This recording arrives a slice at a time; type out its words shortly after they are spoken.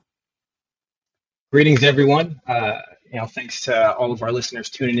Greetings, everyone. Thanks to all of our listeners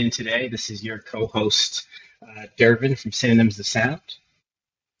tuning in today. This is your co-host, Dervin from Synonyms of Sound.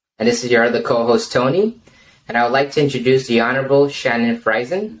 And this is your other co-host, Tony. And I would like to introduce the Honorable Shannon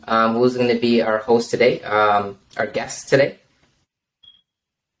Frison, who's going to be our host today, our guest today.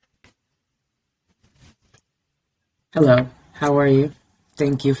 Hello, how are you?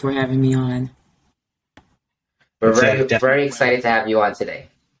 Thank you for having me on. We're very excited to have you on today.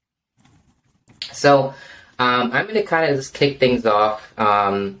 So I'm going to kind of just kick things off.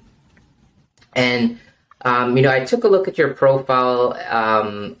 I took a look at your profile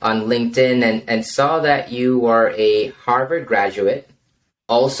on LinkedIn and saw that you are a Harvard graduate,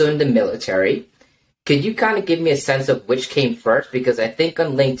 also in the military. Could you kind of give me a sense of which came first? Because I think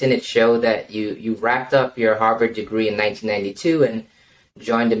on LinkedIn it showed that you wrapped up your Harvard degree in 1992 and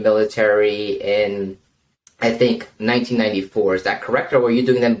joined the military in, I think, 1994. Is that correct? Or were you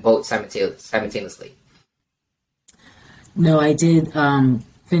doing them both simultaneously? No, I did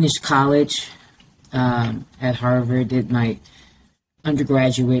finish college at Harvard, did my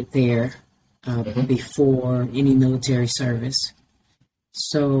undergraduate there before any military service.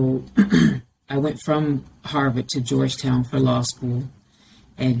 So I went from Harvard to Georgetown for law school,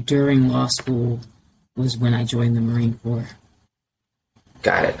 and during law school was when I joined the Marine Corps.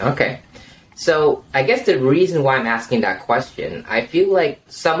 Got it. Okay. So I guess the reason why I'm asking that question, I feel like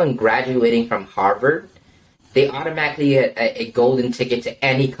someone graduating from Harvard, they automatically get a golden ticket to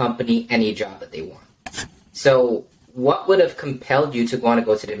any company, any job that they want. So what would have compelled you to want to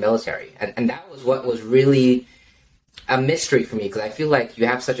go to the military? And that was what was really a mystery for me, because I feel like you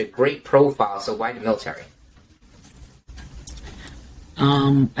have such a great profile. So why the military?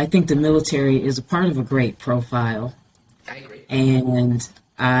 I think the military is a part of a great profile. I agree. And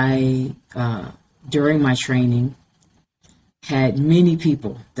I, during my training, had many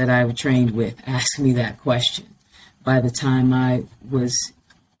people that I trained with ask me that question. By the time I was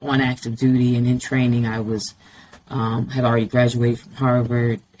on active duty and in training, I was had already graduated from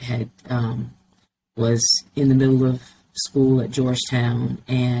Harvard, was in the middle of school at Georgetown,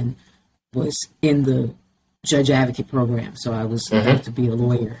 and was in the judge advocate program. So I was about to be a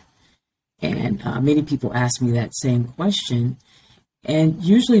lawyer. And many people asked me that same question. And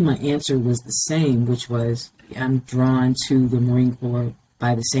usually my answer was the same, which was I'm drawn to the Marine Corps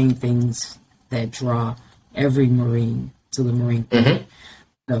by the same things that draw every Marine to the Marine Corps.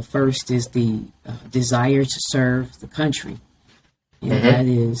 The first is the desire to serve the country. And that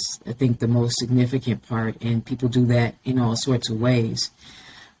is, I think, the most significant part. And people do that in all sorts of ways.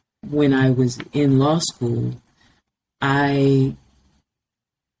 When I was in law school, I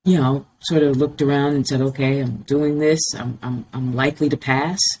sort of looked around and said, okay, I'm doing this. I'm likely to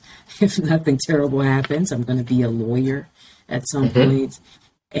pass. If nothing terrible happens, I'm going to be a lawyer at some point.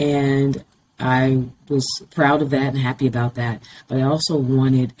 And I was proud of that and happy about that. But I also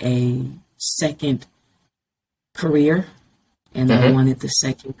wanted a second career. And I wanted the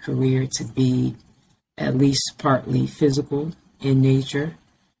second career to be at least partly physical in nature.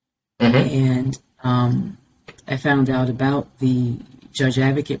 And I found out about the judge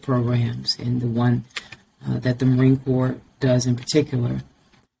advocate programs and the one that the Marine Corps does in particular,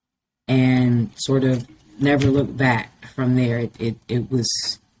 and sort of never looked back from there.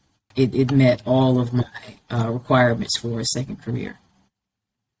 It met all of my requirements for a second career.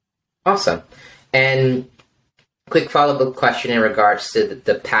 Awesome. And quick follow-up question in regards to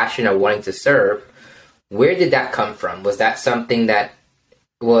the passion of wanting to serve. Where did that come from? Was that something that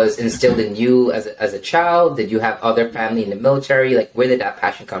was instilled in you as a child? Did you have other family in the military? Like, where did that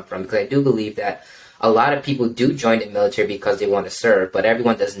passion come from? Because I do believe that a lot of people do join the military because they want to serve, but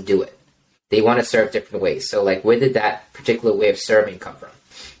everyone doesn't do it. They want to serve different ways. So, like, where did that particular way of serving come from?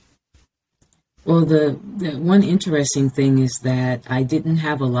 Well, the one interesting thing is that I didn't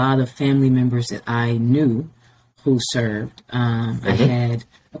have a lot of family members that I knew who served. I had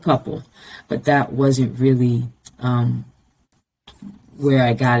a couple, but that wasn't really where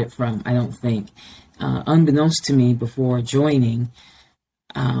I got it from, I don't think. Unbeknownst to me before joining,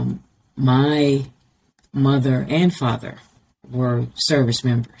 my mother and father were service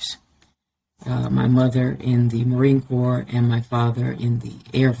members. My mother in the Marine Corps and my father in the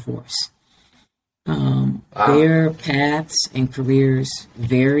Air Force. Their paths and careers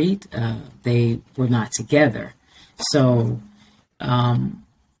varied. They were not together. So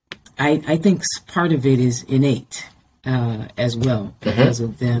I think part of it is innate as well, because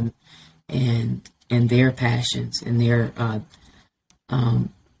of them and their passions and their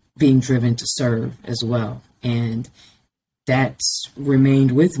being driven to serve as well. And that's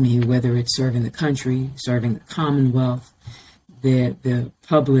remained with me, whether it's serving the country, serving the Commonwealth, the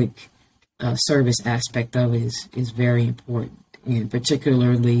public service aspect of it is very important, and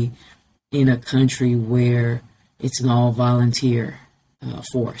particularly in a country where it's an all volunteer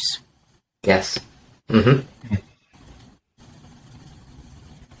force. Yes. Mm-hmm.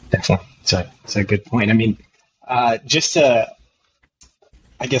 Definitely. It's a good point. I mean, just to,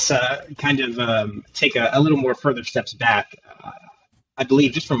 I guess, kind of take a little more further steps back, I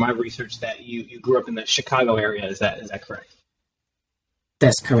believe just from my research that you grew up in the Chicago area. Is that correct?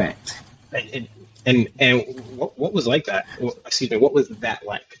 That's correct. And what was like that? Excuse me. What was that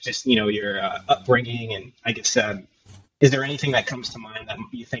like? Just your upbringing, and I guess is there anything that comes to mind that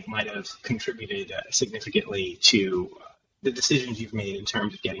you think might have contributed significantly to the decisions you've made in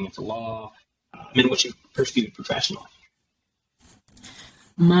terms of getting into law and what you've pursued professionally?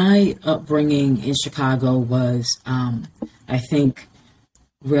 My upbringing in Chicago was, I think,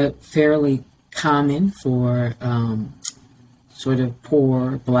 fairly common for sort of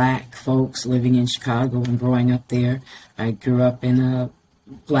poor Black folks living in Chicago and growing up there. I grew up in a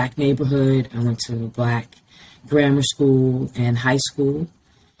Black neighborhood. I went to Black grammar school and high school.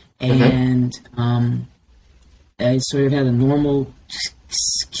 And I sort of had a normal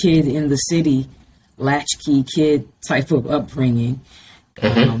kid in the city, latchkey kid type of upbringing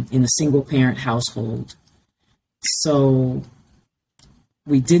in a single parent household. So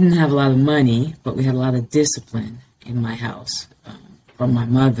we didn't have a lot of money, but we had a lot of discipline in my house from my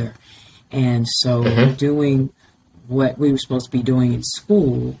mother. And so doing what we were supposed to be doing in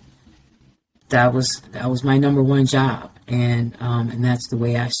school, that was my number one job. And that's the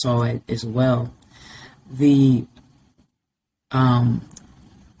way I saw it as well. The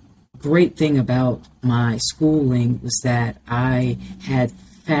great thing about my schooling was that I had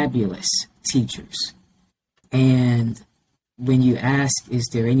fabulous teachers. And when you ask, is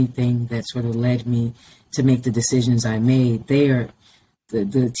there anything that sort of led me to make the decisions I made,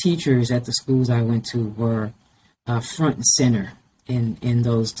 the teachers at the schools I went to were front and center in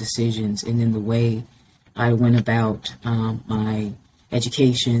those decisions and in the way I went about my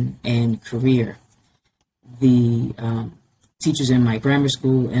education and career. The teachers in my grammar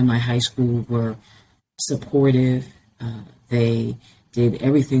school and my high school were supportive. They did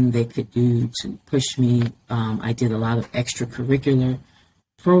everything they could do to push me. I did a lot of extracurricular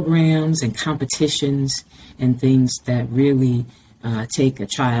programs and competitions and things that really take a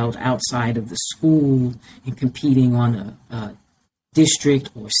child outside of the school and competing on a district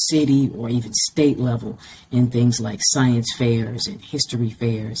or city or even state level in things like science fairs and history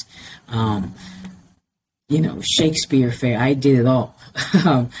fairs. Shakespeare fair. I did it all.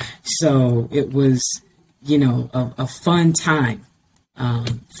 So it was, a fun time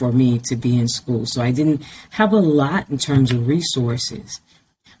for me to be in school. So I didn't have a lot in terms of resources,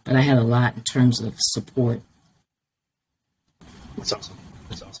 but I had a lot in terms of support. That's awesome.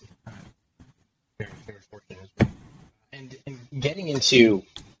 Very, very fortunate as well. And getting into,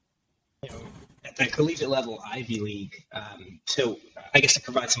 at the collegiate level, Ivy League. So I guess to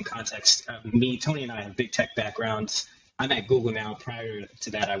provide some context, Tony and I have big tech backgrounds. I'm at Google now. Prior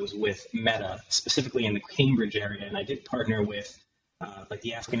to that, I was with Meta, specifically in the Cambridge area, and I did partner with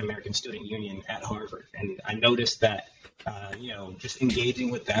the African American Student Union at Harvard. And I noticed that, just engaging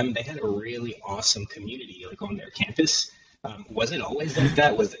with them, they had a really awesome community on their campus. Was it always like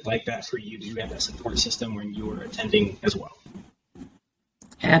that? Was it like that for you? Did you have that support system when you were attending as well?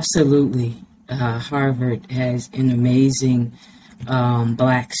 Absolutely. Harvard has an amazing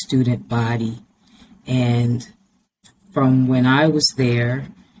Black student body. And from when I was there,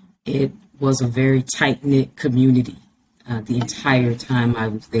 it was a very tight-knit community the entire time I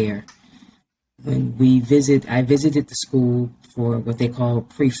was there. When I visited the school for what they call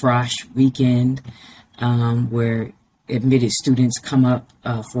pre-frosh weekend, where admitted students come up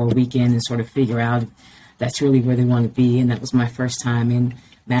for a weekend and sort of figure out if that's really where they want to be. And that was my first time in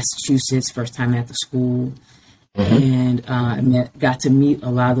Massachusetts, first time at the school. And got to meet a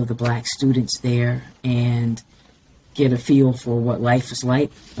lot of the Black students there and get a feel for what life is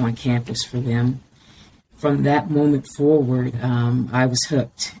like on campus for them. From that moment forward, I was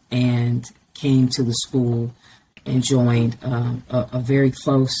hooked and came to the school and joined a very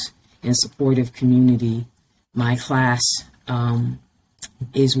close and supportive community. My class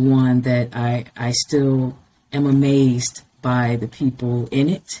is one that I still am amazed by the people in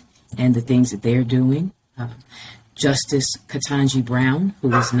it and the things that they're doing. Justice Ketanji Brown, who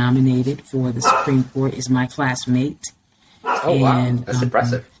was nominated for the Supreme Court, is my classmate. Oh, wow. That's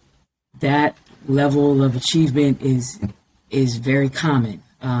impressive. That level of achievement is very common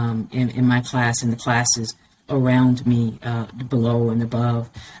in my class and the classes around me, below and above,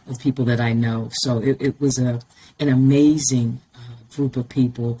 the people that I know. So it was an amazing group of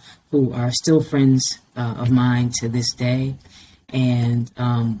people who are still friends of mine to this day. And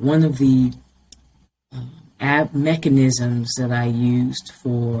one of the mechanisms that I used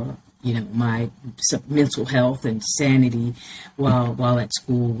for, my mental health and sanity while at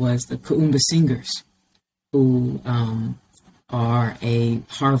school was the Kuumba Singers, who are a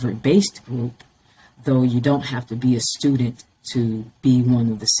Harvard-based group, though you don't have to be a student to be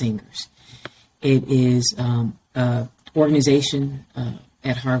one of the singers. It is an organization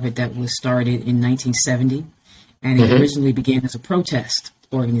at Harvard that was started in 1970, and it originally began as a protest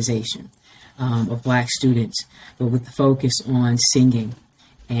organization of Black students, but with the focus on singing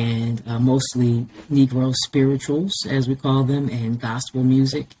and mostly Negro spirituals, as we call them, and gospel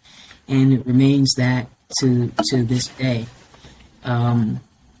music, and it remains that to this day.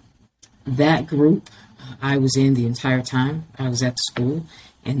 That group I was in the entire time I was at the school,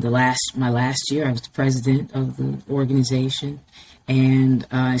 and my last year I was the president of the organization, and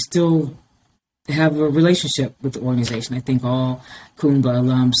I still have a relationship with the organization. I think all Kuumba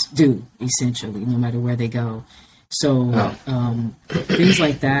alums do, essentially, no matter where they go. So things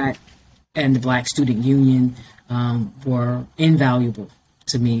like that and the Black Student Union were invaluable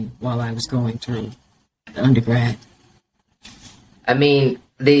to me while I was going through the undergrad. I mean,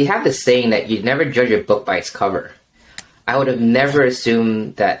 they have this saying that you never judge a book by its cover. I would have never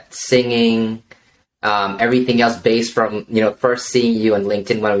assumed that singing, everything else based from, first seeing you on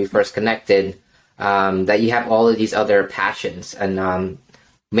LinkedIn when we first connected, that you have all of these other passions. And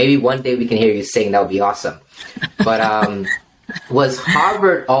maybe one day we can hear you sing. That would be awesome. But was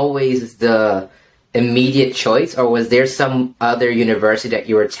Harvard always the immediate choice, or was there some other university that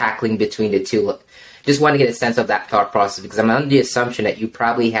you were tackling between the two? Just want to get a sense of that thought process, because I'm under the assumption that you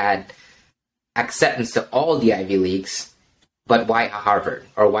probably had acceptance to all the Ivy Leagues, but why Harvard,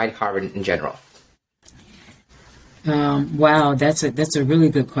 or why Harvard in general? Wow, that's a really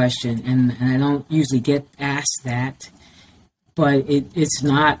good question, and I don't usually get asked that, but it's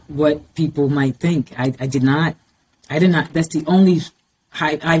not what people might think. I did not. That's the only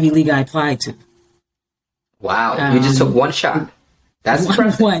Ivy League I applied to. Wow, you just took one shot. That's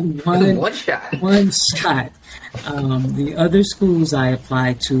impressive. One shot. One shot. The other schools I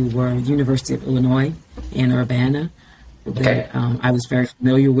applied to were University of Illinois in Urbana, that I was very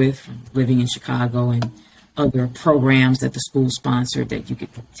familiar with from living in Chicago, and other programs that the school sponsored that you could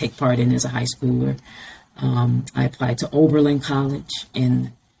take part in as a high schooler. I applied to Oberlin College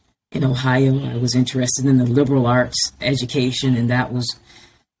in Ohio. I was interested in the liberal arts education, and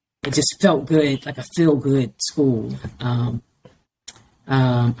it just felt good, like a feel-good school.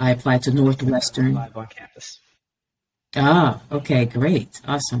 I applied to Northwestern. Live on campus. Okay, great,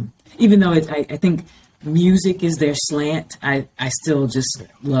 awesome. Even though I think music is their slant, I still just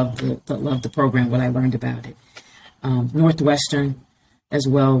love the program, what I learned about it. Northwestern as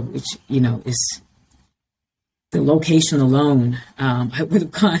well, which is the location alone. I would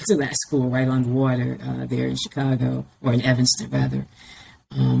have gone to that school right on the water there in Chicago, or in Evanston rather,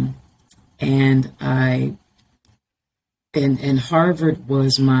 and Harvard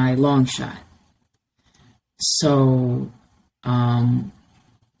was my long shot. So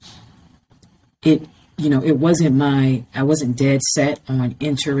it wasn't I wasn't dead set on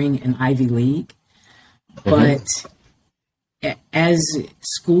entering an Ivy League, but as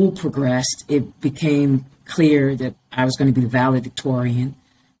school progressed, it became clear that I was going to be the valedictorian.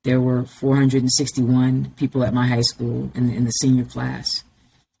 There were 461 people at my high school in the senior class.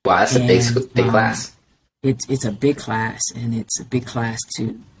 Wow, that's a big class. It's a big class, and it's a big class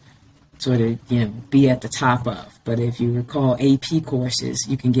to sort of, be at the top of. But if you recall AP courses,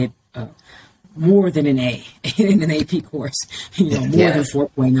 you can get more than an A in an AP course, more than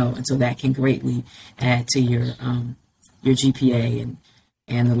 4.0. And so that can greatly add to your GPA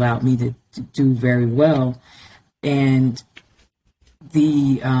and allowed me to do very well. And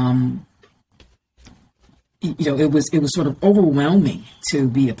the, it was sort of overwhelming to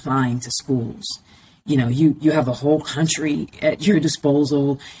be applying to schools. You have a whole country at your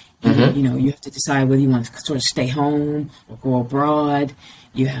disposal. You have to decide whether you want to sort of stay home or go abroad.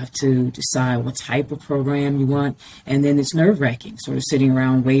 You have to decide what type of program you want. And then it's nerve-wracking, sort of sitting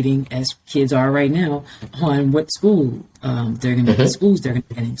around waiting, as kids are right now, on what school they're going to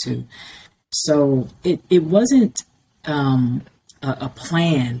get into. So it wasn't a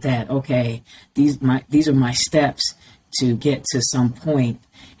plan that, okay, these are my steps to get to some point,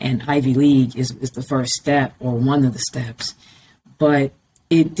 and Ivy League is the first step or one of the steps. But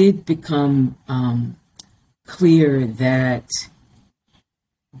it did become clear that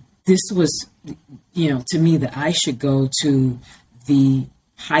this was, to me, that I should go to the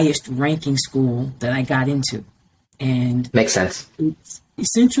highest ranking school that I got into And makes sense. It's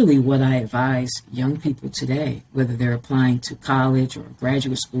essentially what I advise young people today, whether they're applying to college or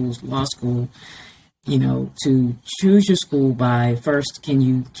graduate schools, law school, to choose your school by first, can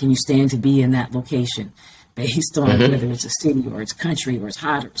you stand to be in that location based on whether it's a city or it's country or it's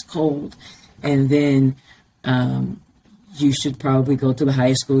hot or it's cold. And then you should probably go to the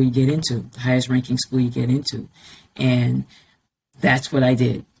highest school you get into, the highest ranking school you get into. And that's what I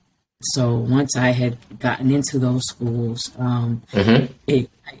did. So once I had gotten into those schools, it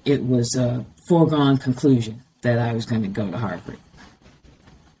was a foregone conclusion that I was going to go to Harvard.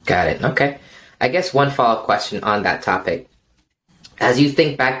 Got it. Okay. I guess one follow-up question on that topic. As you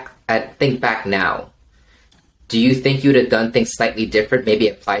think back now, do you think you would have done things slightly different, maybe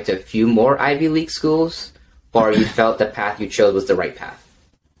apply to a few more Ivy League schools, or you felt the path you chose was the right path?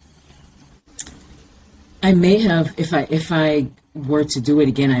 I may have, if I were to do it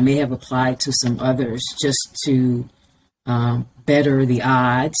again, I may have applied to some others just to better the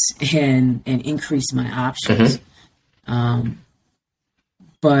odds and increase my options.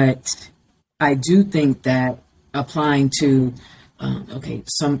 But I do think that applying to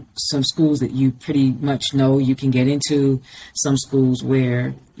some schools that you pretty much know you can get into, some schools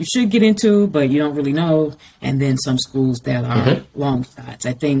where you should get into but you don't really know, and then some schools that are long shots.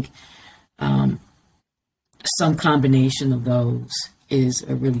 I think some combination of those is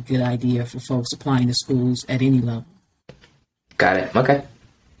a really good idea for folks applying to schools at any level. Got it. Okay.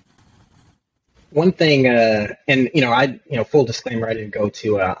 One thing, full disclaimer, I didn't go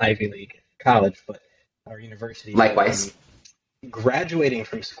to Ivy League college, but our university. Likewise. Graduating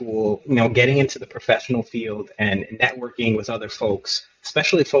from school, getting into the professional field and networking with other folks,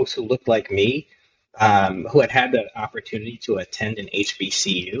 especially folks who looked like me, who had the opportunity to attend an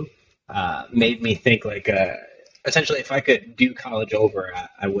HBCU, made me think essentially if I could do college over,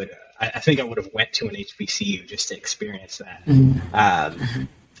 I would. I think I would have went to an HBCU just to experience that.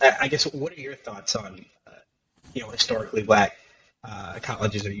 I guess, what are your thoughts on, historically Black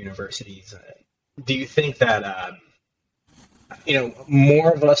colleges or universities? Do you think that,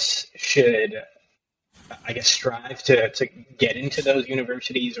 more of us should, strive to get into those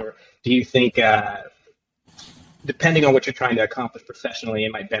universities? Or do you think, depending on what you're trying to accomplish professionally,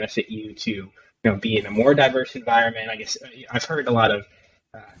 it might benefit you to, be in a more diverse environment? I guess I've heard a lot of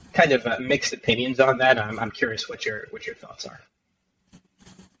mixed opinions on that. I'm curious what your thoughts are.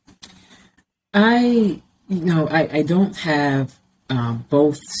 I don't have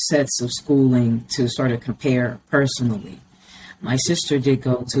both sets of schooling to sort of compare personally. My sister did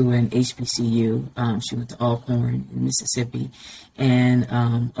go to an HBCU. She went to Alcorn in Mississippi, and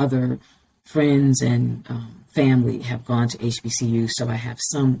other friends and family have gone to HBCU, so I have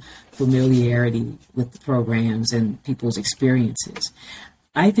some familiarity with the programs and people's experiences.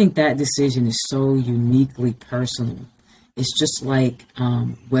 I think that decision is so uniquely personal. It's just like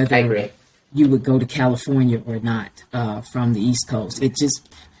whether you would go to California or not from the East Coast. It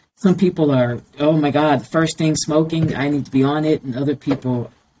just, some people are, oh my God, first thing smoking, I need to be on it. And other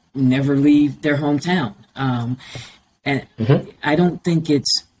people never leave their hometown. I don't think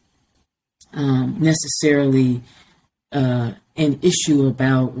it's necessarily an issue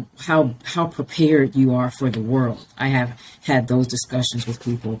about how prepared you are for the world. I have had those discussions with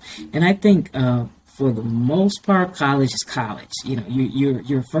people. And I think for the most part, college is college.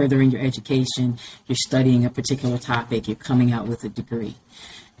 You're furthering your education, you're studying a particular topic, you're coming out with a degree.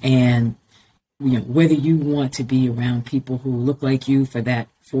 And whether you want to be around people who look like you for that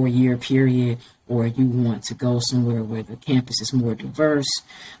 4-year period, or you want to go somewhere where the campus is more diverse,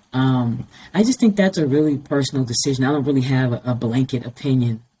 I just think that's a really personal decision. I don't really have a blanket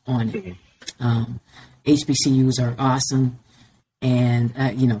opinion on it. HBCUs are awesome. And,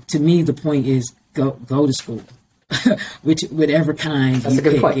 to me, the point is go to school, whatever kind. That's a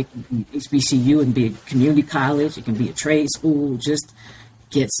good point. It can be HBCU, it can be a community college, it can be a trade school. Just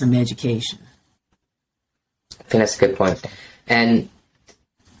get some education. I think that's a good point. And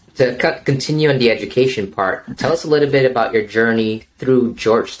to continue on the education part, tell us a little bit about your journey through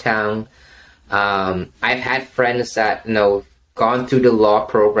Georgetown. I've had friends that gone through the law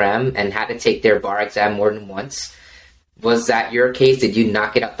program and had to take their bar exam more than once. Was that your case? Did you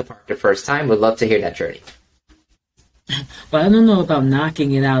knock it out the park the first time? Would love to hear that journey. Well, I don't know about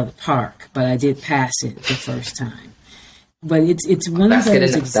knocking it out of the park, but I did pass it the first time. But it's one of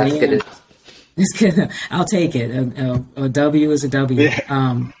those exams. That's good enough. It's good. I'll take it. A W is a W.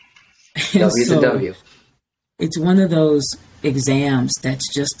 W is a W. It's one of those exams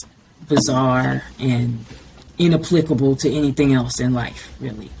that's just bizarre and inapplicable to anything else in life,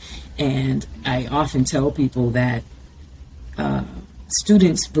 really. And I often tell people that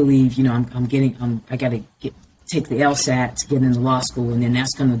students believe, I got to take the LSAT to get into law school, and then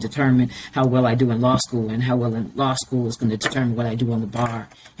that's going to determine how well I do in law school, and how well in law school is going to determine what I do on the bar,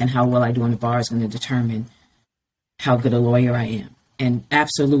 and how well I do on the bar is going to determine how good a lawyer I am. And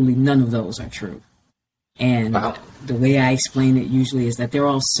absolutely none of those are true. And the way I explain it usually is that they're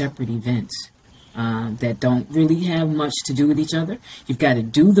all separate events that don't really have much to do with each other. You've got to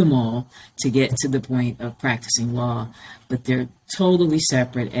do them all to get to the point of practicing law, but they're totally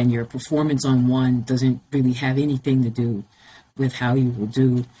separate, and your performance on one doesn't really have anything to do with how you will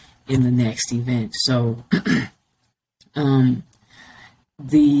do in the next event. So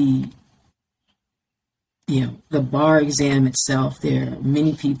the bar exam itself, there are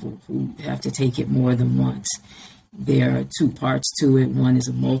many people who have to take it more than once. There are two parts to it. One is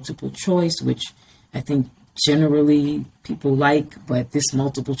a multiple choice, which I think generally people like, but this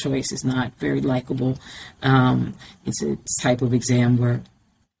multiple choice is not very likable. It's a type of exam where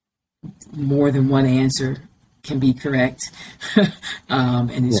more than one answer can be correct.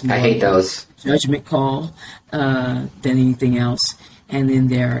 And it's more I hate those. Judgment call than anything else. And then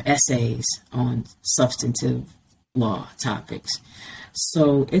there are essays on substantive law topics.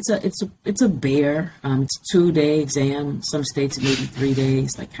 So it's a bear. It's a 2-day exam. Some states it may be 3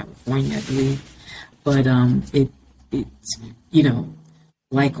 days, like California, I believe. But it's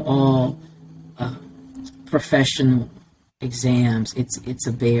like all professional exams, it's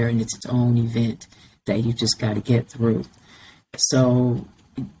a bear, and it's its own event that you just got to get through. So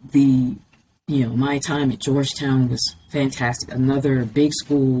my time at Georgetown was fantastic. Another big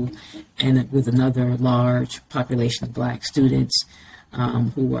school, and with another large population of Black students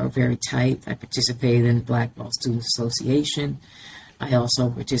who are very tight. I participated in the Black Ball Student Association. I also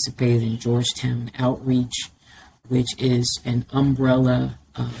participated in Georgetown Outreach, which is an umbrella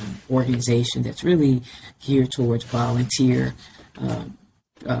organization that's really geared towards volunteer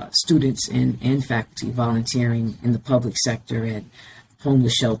students and faculty volunteering in the public sector at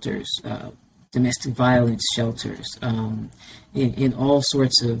homeless shelters, domestic violence shelters, in all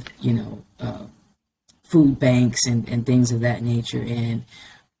sorts of, food banks and things of that nature. And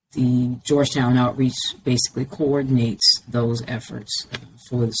the Georgetown Outreach basically coordinates those efforts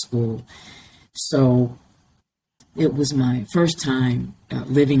for the school. So it was my first time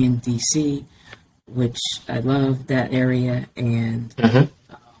living in D.C., which I love that area, and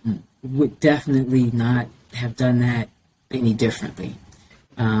would definitely not have done that any differently.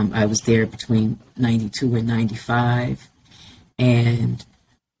 I was there between 92 and 95, and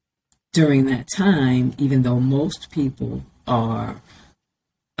during that time, even though most people are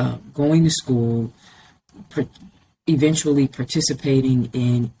going to school, eventually participating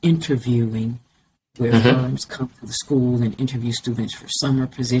in interviewing, where firms come to the school and interview students for summer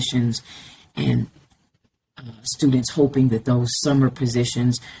positions, and students hoping that those summer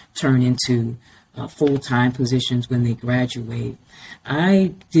positions turn into full-time positions when they graduate.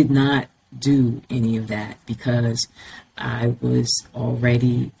 I did not do any of that because I was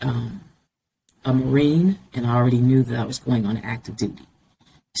already a Marine, and I already knew that I was going on active duty.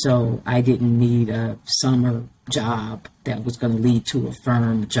 So I didn't need a summer job that was going to lead to a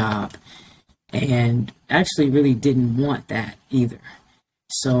firm job, and actually really didn't want that either.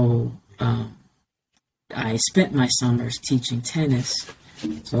 So I spent my summers teaching tennis.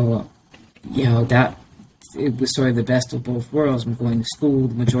 So, that it was sort of the best of both worlds. I'm going to school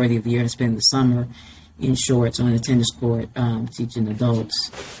the majority of the year and spending the summer in shorts on the tennis court, teaching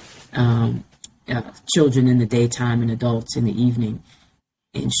adults, children in the daytime and adults in the evening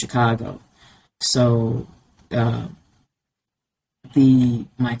in Chicago. So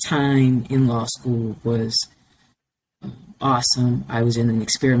my time in law school was awesome. I was in an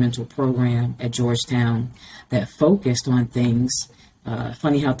experimental program at Georgetown that focused on things.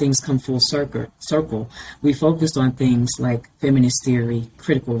 Funny how things come full circle. We focused on things like feminist theory,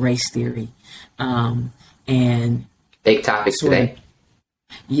 critical race theory, and big topics today.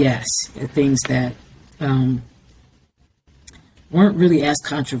 Yes, things that weren't really as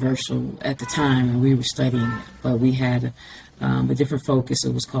controversial at the time when we were studying it, but we had a different focus.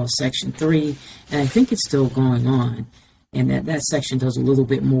 It was called Section 3, and I think it's still going on. And that section does a little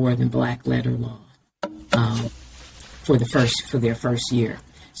bit more than black letter law for their first year.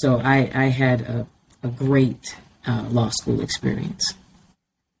 So I had a great law school experience.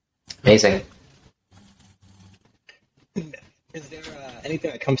 Amazing. Is there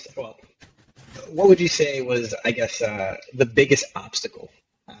anything that comes to, what would you say was, I guess, the biggest obstacle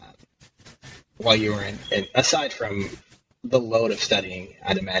while you were in, aside from the load of studying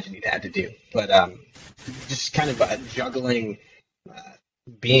I'd imagine you'd had to do, but just kind of juggling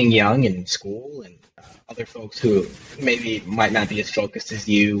being young and in school and other folks who maybe might not be as focused as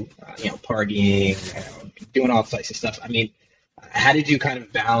you, partying, doing all types of stuff. I mean, how did you kind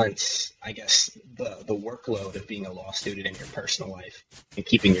of balance, I guess, the workload of being a law student in your personal life and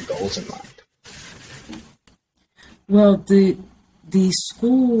keeping your goals in mind? Well, the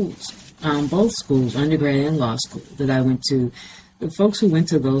schools, both schools, undergrad and law school that I went to, the folks who went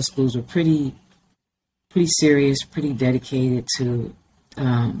to those schools were pretty serious, pretty dedicated to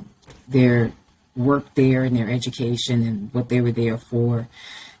their work there and their education and what they were there for.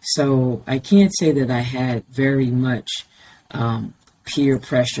 So I can't say that I had very much peer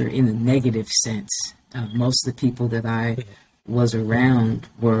pressure in the negative sense. Most of the people that I was around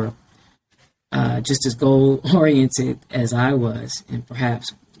were just as goal oriented as I was, and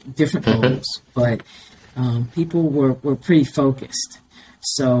perhaps different goals, but people were pretty focused.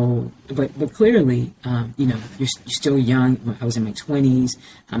 So, but clearly, you're still young. I was in my 20s.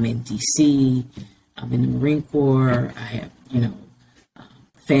 I'm in DC. I'm in the Marine Corps. I have,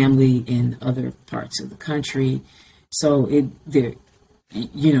 family in other parts of the country. So and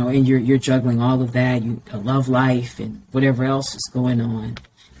you're juggling all of that. You love life and whatever else is going on.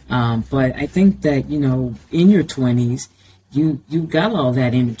 But I think that, in your 20s, you got all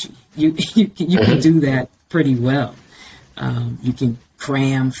that energy. You can do that pretty well. You can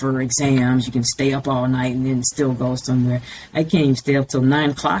cram for exams. You can stay up all night and then still go somewhere. I can't even stay up till 9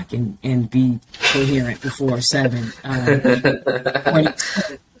 o'clock and be coherent before 7.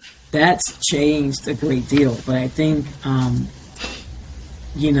 That's changed a great deal. But I think, I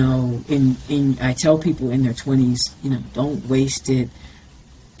tell people in their 20s, don't waste it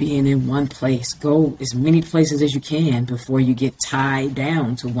being in one place. Go as many places as you can before you get tied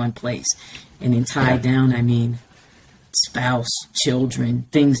down to one place. And in tied down, I mean spouse, children,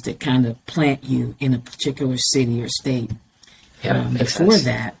 things that kind of plant you in a particular city or state. Before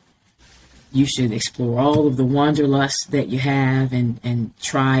that, you should explore all of the wanderlust that you have and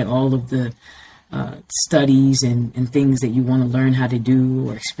try all of the studies and things that you want to learn how to do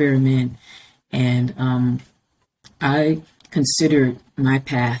or experiment. And I considered my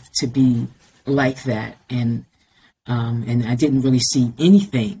path to be like that, and I didn't really see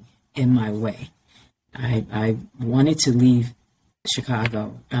anything in my way. I wanted to leave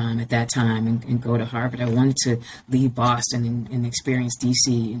Chicago at that time and go to Harvard. I wanted to leave Boston and experience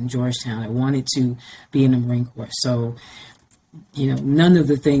DC and Georgetown. I wanted to be in the Marine Corps. So, none of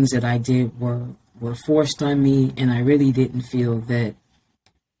the things that I did were forced on me, and I really didn't feel that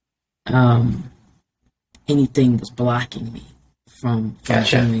anything was blocking me from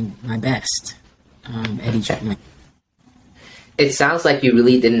doing my best at each point. It sounds like you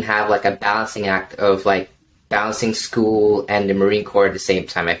really didn't have like a balancing act of like balancing school and the Marine Corps at the same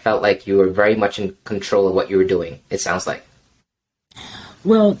time. I felt like you were very much in control of what you were doing, it sounds like.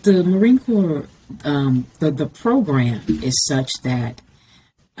 Well, the Marine Corps, the program is such that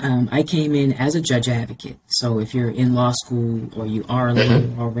I came in as a judge advocate. So if you're in law school or you are a lawyer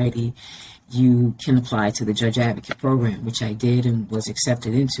already, you can apply to the judge advocate program, which I did and was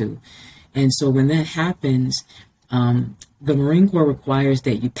accepted into. And so when that happens, the Marine Corps requires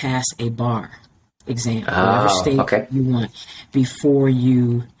that you pass a bar exam, whatever state you want, before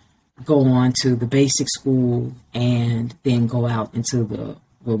you go on to the basic school and then go out into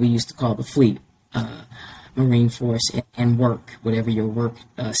what we used to call the fleet, Marine Force, and work, whatever your work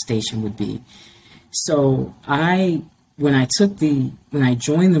station would be. So when I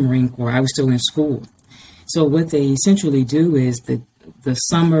joined the Marine Corps, I was still in school. So what they essentially do is the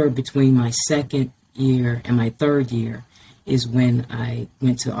summer between my second year and my third year is when I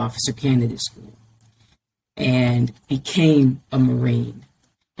went to officer candidate school and became a Marine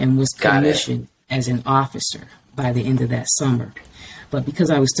and was commissioned as an officer by the end of that summer. But because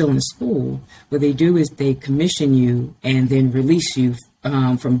I was still in school, what they do is they commission you and then release you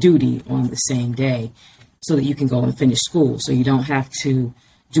from duty on the same day so that you can go and finish school. So you don't have to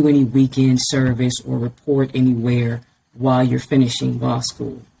do any weekend service or report anywhere while you're finishing law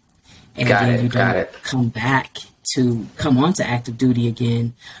school. And then you don't come onto active duty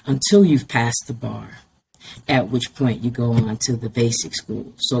again until you've passed the bar, at which point you go on to the basic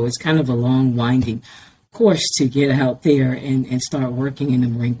school. So it's kind of a long, winding course to get out there and start working in the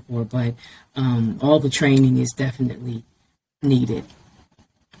Marine Corps, but all the training is definitely needed.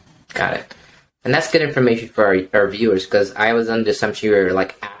 Got it. And that's good information for our viewers, because I was under the assumption you were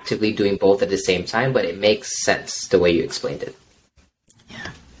like actively doing both at the same time, but it makes sense the way you explained it. Yeah,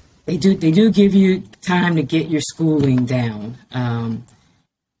 they do give you time to get your schooling down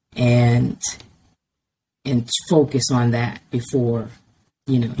and focus on that before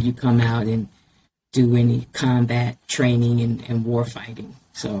you come out and do any combat training and war fighting.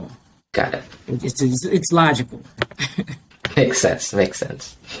 So got it. It's logical. Makes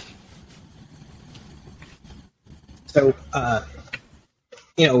sense. So,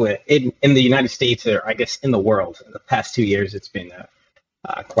 in the United States, or I guess in the world, in the past 2 years, it's been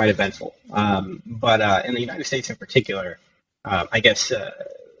quite eventful. But in the United States in particular, I guess,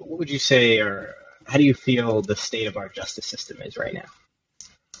 what would you say, or how do you feel the state of our justice system is right now?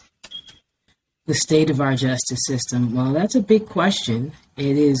 The state of our justice system. Well, that's a big question.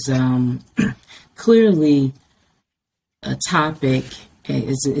 It is clearly a topic.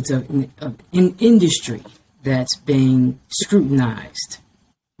 It's an industry that's being scrutinized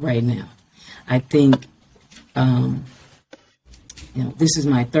right now. I think, this is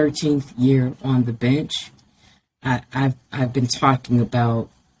my 13th year on the bench. I've been talking about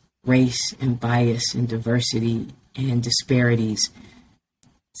race and bias and diversity and disparities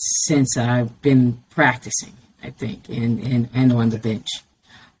since I've been practicing, I think, and on the bench.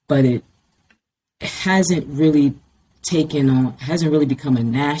 But it hasn't really become a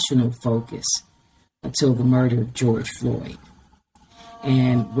national focus until the murder of George Floyd.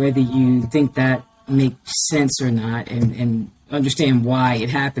 And whether you think that makes sense or not, and understand why it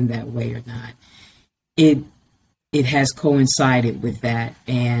happened that way or not, it has coincided with that,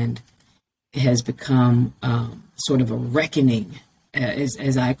 and it has become sort of a reckoning,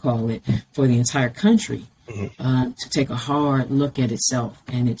 as I call it, for the entire country, to take a hard look at itself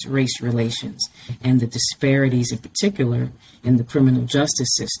and its race relations and the disparities in particular in the criminal justice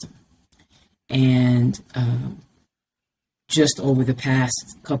system. And just over the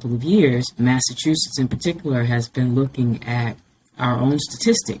past couple of years, Massachusetts in particular has been looking at our own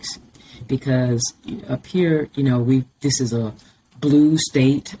statistics, because up here, this is a blue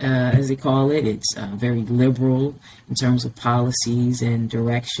state, as they call it. It's very liberal in terms of policies and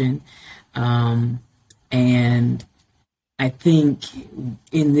direction. And I think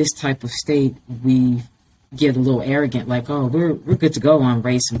in this type of state, we get a little arrogant, like, oh, we're good to go on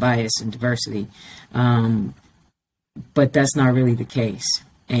race and bias and diversity. But that's not really the case.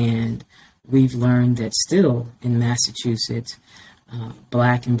 And we've learned that still in Massachusetts,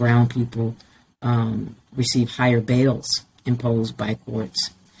 Black and brown people receive higher bails imposed by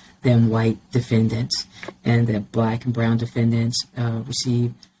courts than white defendants, and that Black and brown defendants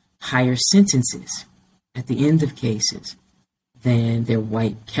receive higher sentences at the end of cases than their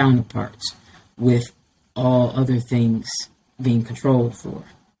white counterparts, with all other things being controlled for.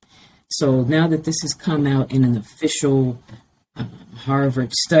 So now that this has come out in an official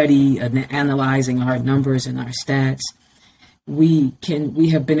Harvard study analyzing our numbers and our stats, we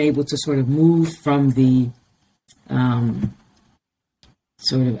have been able to sort of move from the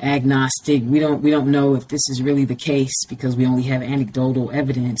sort of agnostic, we don't know if this is really the case because we only have anecdotal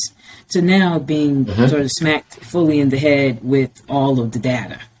evidence, to now being sort of smacked fully in the head with all of the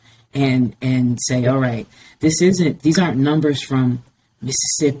data, and say, all right, these aren't numbers from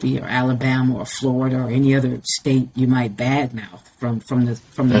Mississippi or Alabama or Florida or any other state you might badmouth from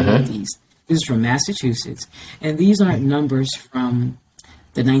the Northeast. This is from Massachusetts, and these aren't numbers from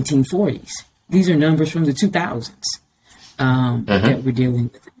the 1940s. These are numbers from the 2000s that we're dealing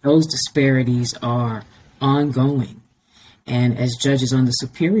with. Those disparities are ongoing, and as judges on the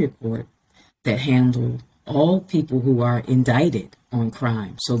Superior Court that handle all people who are indicted on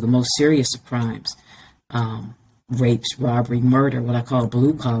crime, so the most serious of crimes, rapes, robbery, murder, what I call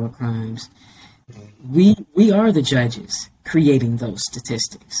blue-collar crimes, we are the judges creating those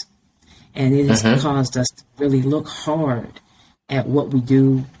statistics. And it has caused us to really look hard at what we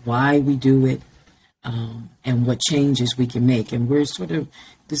do, why we do it, and what changes we can make. And this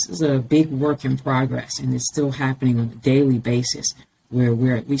is a big work in progress, and it's still happening on a daily basis, where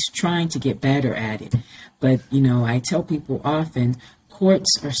we're at least trying to get better at it. But, I tell people often,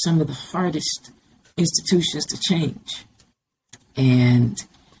 courts are some of the hardest institutions to change. And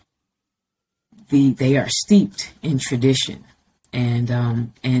they are steeped in tradition.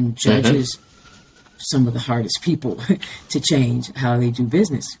 And judges, some of the hardest people to change how they do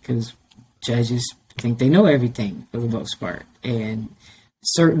business, because judges think they know everything for the most part, and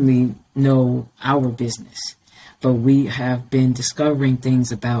certainly know our business. But we have been discovering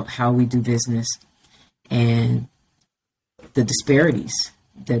things about how we do business and the disparities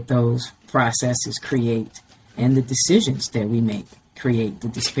that those processes create, and the decisions that we make create the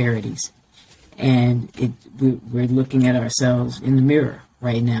disparities. And we're looking at ourselves in the mirror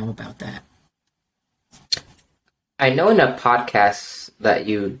right now about that. I know in a podcast that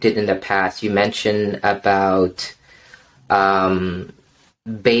you did in the past, you mentioned about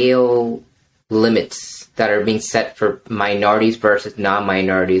bail limits that are being set for minorities versus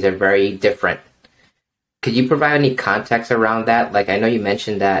non-minorities are very different could you provide any context around that? Like, I know you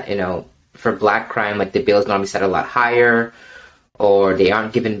mentioned that, for black crime, like the bail is normally set a lot higher, or they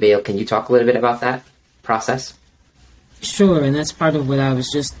aren't given bail. Can you talk a little bit about that process? Sure, and that's part of what I was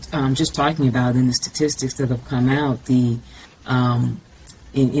just talking about in the statistics that have come out. The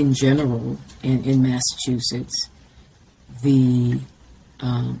in general in Massachusetts, the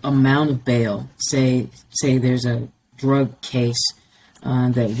amount of bail, say there's a drug case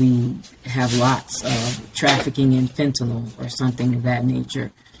that we have lots of trafficking in fentanyl or something of that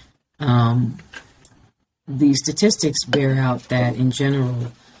nature. The statistics bear out that in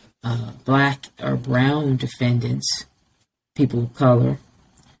general, black or brown defendants, people of color,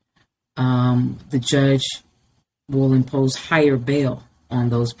 the judge will impose higher bail on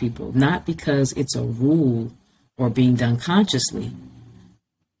those people, not because it's a rule or being done consciously,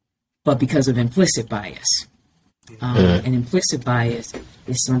 but because of implicit bias. And implicit bias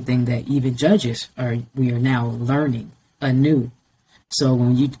is something that even judges we are now learning anew. So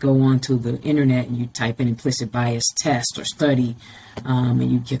when you go onto the internet and you type in implicit bias test or study,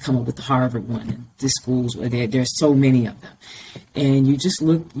 and you can come up with the Harvard one, and the schools where there's so many of them, and you just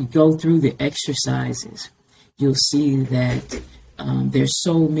you go through the exercises, you'll see that there's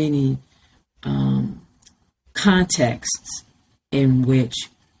so many contexts in which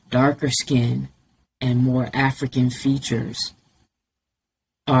darker skin and more African features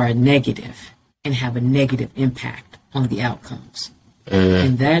are negative and have a negative impact on the outcomes.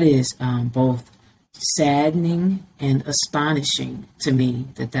 And that is both saddening and astonishing to me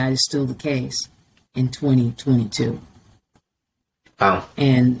that is still the case in 2022. Wow.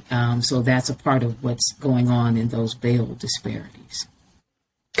 And so that's a part of what's going on in those bail disparities.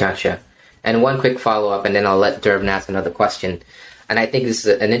 Gotcha. And one quick follow-up, and then I'll let Dervin ask another question. And I think this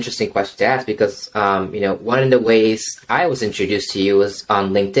is an interesting question to ask because, one of the ways I was introduced to you was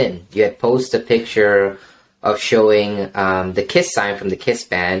on LinkedIn. You had posted a picture of showing the KISS sign from the KISS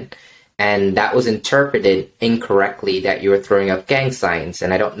band, and that was interpreted incorrectly that you were throwing up gang signs.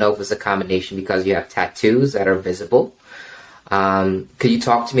 And I don't know if it's a combination because you have tattoos that are visible. Could you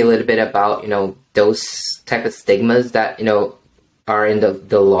talk to me a little bit about, those type of stigmas that, are in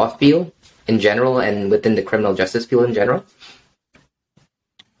the law field in general and within the criminal justice field in general?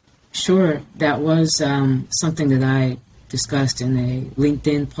 Sure. That was something that I discussed in a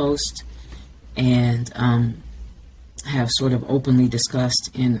LinkedIn post and have sort of openly discussed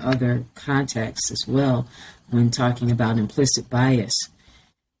in other contexts as well when talking about implicit bias.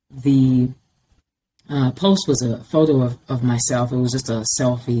 The post was a photo of myself. It was just a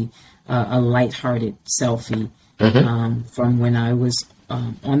selfie, a lighthearted selfie from when I was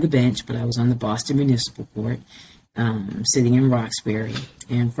on the bench, but I was on the Boston Municipal Court, sitting in Roxbury.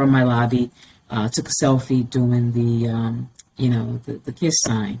 And from my lobby, took a selfie doing the KISS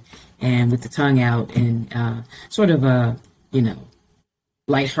sign and with the tongue out and sort of a,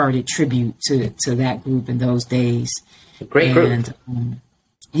 lighthearted tribute to that group in those days. Great group. And,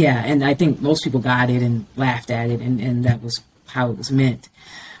 and I think most people got it and laughed at it, and that was how it was meant.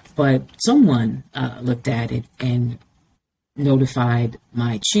 But someone looked at it and notified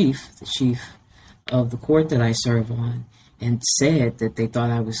my chief, the chief of the court that I serve on, and said that they thought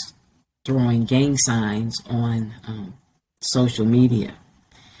I was throwing gang signs on social media.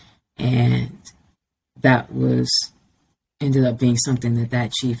 And that ended up being something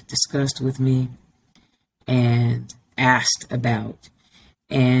that chief discussed with me and asked about.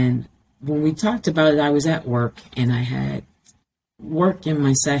 And when we talked about it, I was at work and I had work in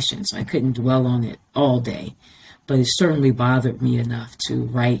my session, so I couldn't dwell on it all day. But it certainly bothered me enough to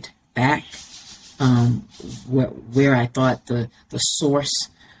write back where I thought the source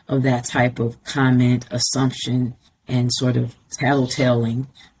of that type of comment, assumption, and sort of tattletelling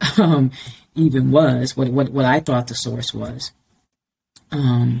even was, what I thought the source was.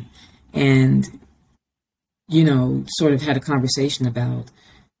 And, sort of had a conversation about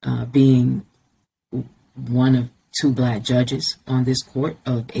being one of two Black judges on this court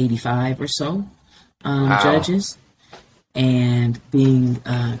of 85 or so judges, and being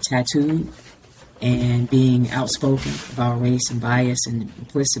tattooed and being outspoken about race and bias and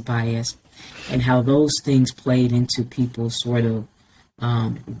implicit bias, and how those things played into people sort of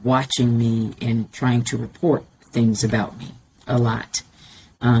watching me and trying to report things about me a lot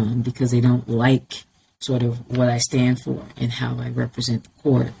because they don't like sort of what I stand for and how I represent the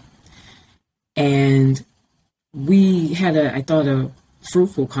court. And we had I thought, a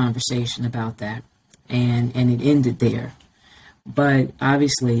fruitful conversation about that, and it ended there. But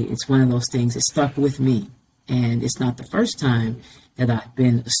obviously, it's one of those things that stuck with me, and it's not the first time that I've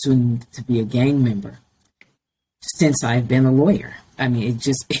been assumed to be a gang member since I've been a lawyer. I mean,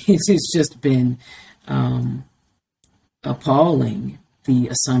 it's just been appalling, the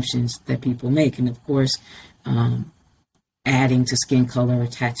assumptions that people make. And of course, adding to skin color,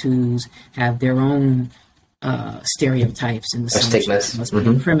 tattoos have their own stereotypes and assumptions. You must be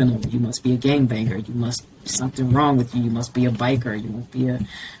a criminal. You must be a gangbanger. You must something wrong with you. You must be a biker. You must be a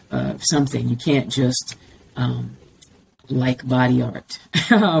something. You can't just like body art.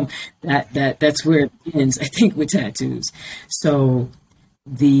 That's where it ends, I think, with tattoos. So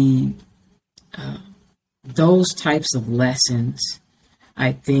the those types of lessons,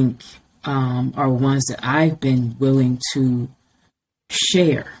 I think, are ones that I've been willing to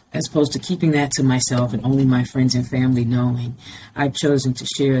share, as opposed to keeping that to myself and only my friends and family knowing. I've chosen to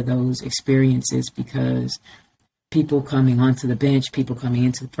share those experiences because people coming onto the bench, people coming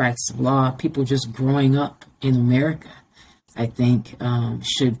into the practice of law, people just growing up in America, I think,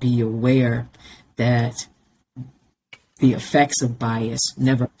 should be aware that the effects of bias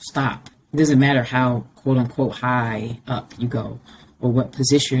never stop. It doesn't matter how, quote unquote, high up you go, or what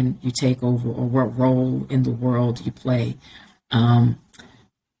position you take over, or what role in the world you play.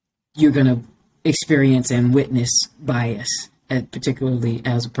 You're going to experience and witness bias, particularly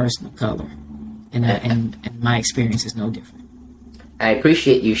as a person of color. And my experience is no different. I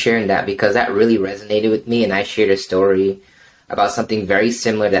appreciate you sharing that, because that really resonated with me. And I shared a story about something very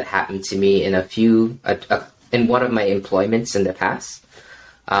similar that happened to me in in one of my employments in the past.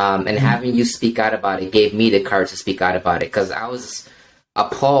 And having you speak out about it gave me the courage to speak out about it, because I was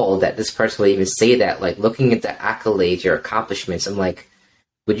appalled that this person would even say that. Like, looking at the accolades, your accomplishments, I'm like,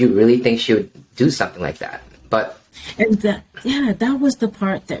 would you really think she would do something like that? But that was the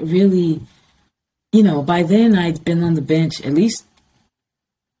part that really, by then I'd been on the bench at least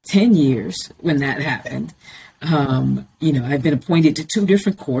 10 years when that happened. I've been appointed to 2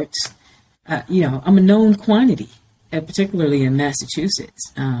 different courts. I'm a known quantity, particularly in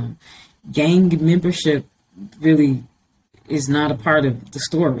Massachusetts. Gang membership really is not a part of the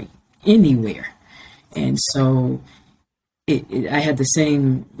story anywhere. And so I had the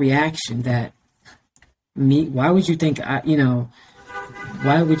same reaction that why would you think, why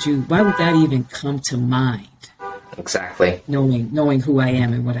would that even come to mind? Exactly. Knowing who I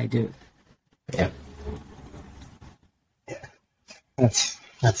am and what I do. Yeah. Yeah. That's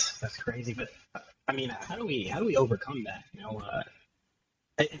crazy. But I mean, how do we overcome that?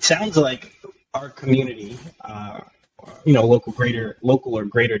 It sounds like our community, local or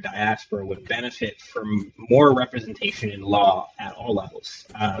greater diaspora would benefit from more representation in law at all levels.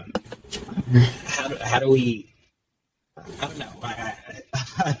 How do we? I don't know. I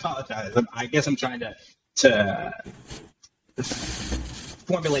apologize. I guess I'm trying to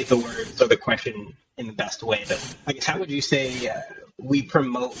formulate the words or the question in the best way. But I guess, how would you say we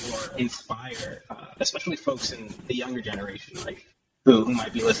promote or inspire, especially folks in the younger generation, like who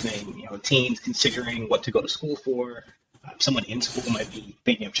might be listening, teens considering what to go to school for, someone in school might be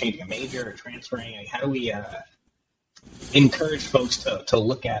thinking of changing a major or transferring. Like, how do we encourage folks to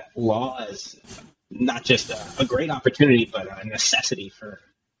look at law as not just a great opportunity, but a necessity for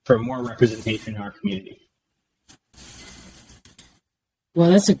more representation in our community? Well,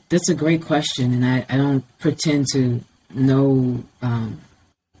 that's a great question, and I don't pretend to know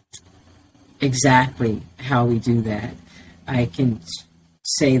exactly how we do that. I can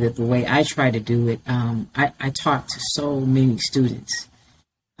say that the way I try to do it, I talk to so many students,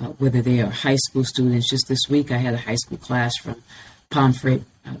 whether they are high school students. Just this week, I had a high school class from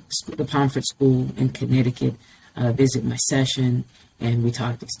the Pomfret School in Connecticut visit my session, and we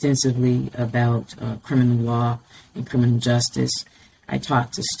talked extensively about criminal law and criminal justice. I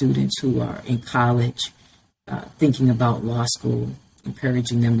talk to students who are in college thinking about law school,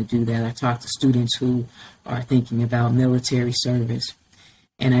 encouraging them to do that. I talk to students who are thinking about military service.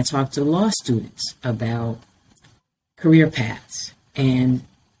 And I talk to law students about career paths. And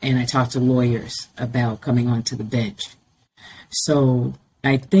I talk to lawyers about coming onto the bench. So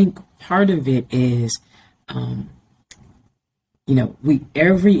I think part of it is,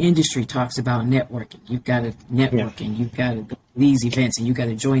 every industry talks about networking. You've got to network, and you've got to go to these events, and you've got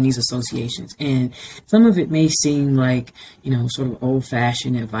to join these associations. And some of it may seem like, sort of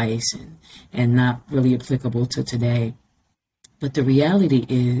old-fashioned advice and not really applicable to today. But the reality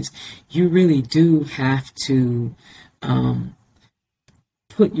is, you really do have to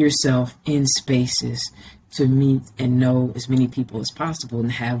put yourself in spaces to meet and know as many people as possible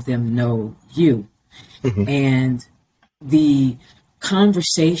and have them know you. Mm-hmm. And the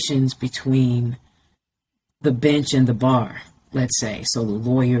conversations between the bench and the bar, let's say, so the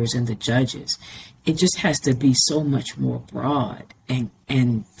lawyers and the judges, it just has to be so much more broad and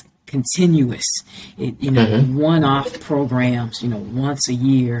continuous, one-off programs, once a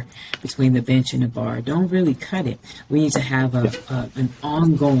year between the bench and the bar don't really cut it. We need to have an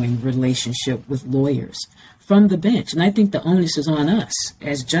ongoing relationship with lawyers from the bench. And I think the onus is on us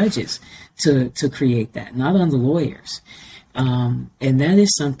as judges to create that, not on the lawyers. And that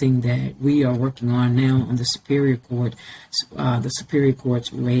is something that we are working on now on the Superior Court. The Superior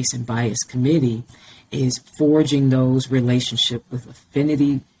Court's Race and Bias Committee is forging those relationships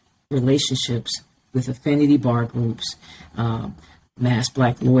with affinity bar groups, mass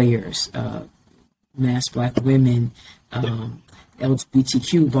black lawyers, mass black women,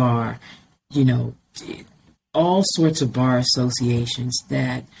 LGBTQ bar, all sorts of bar associations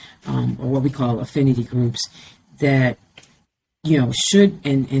that, or what we call affinity groups, that should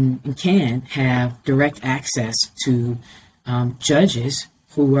and can have direct access to judges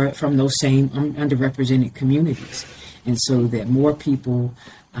who are from those same underrepresented communities. And so that more people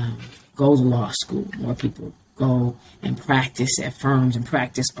go to law school, more people go and practice at firms and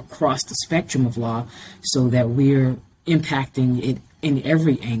practice across the spectrum of law, so that we're impacting it in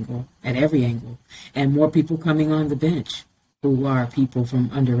every angle, and more people coming on the bench who are people from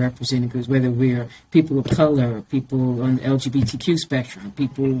underrepresented groups, whether we're people of color, people on the LGBTQ spectrum,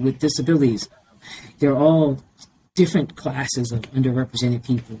 people with disabilities. They're all different classes of underrepresented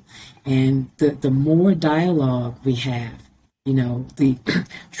people. And the more dialogue we have, the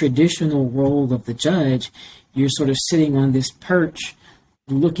traditional role of the judge, you're sort of sitting on this perch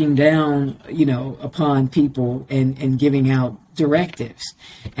looking down, upon people and giving out directives.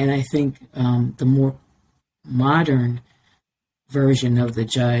 And I think the more modern version of the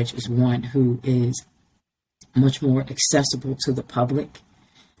judge is one who is much more accessible to the public,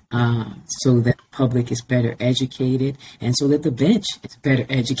 so that the public is better educated, and so that the bench is better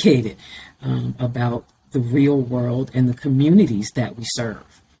educated about the real world and the communities that we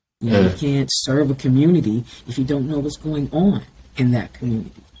serve. You can't serve a community if you don't know what's going on in that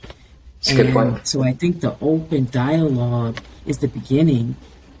community. That's a good point. So I think the open dialogue is the beginning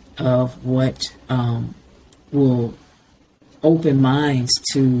of what will open minds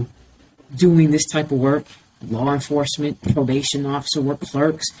to doing this type of work, law enforcement, probation officer work,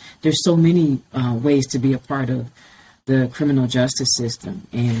 clerks. There's so many ways to be a part of the criminal justice system.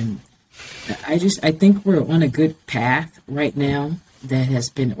 And I think we're on a good path right now that has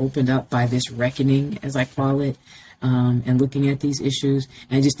been opened up by this reckoning, as I call it, and looking at these issues.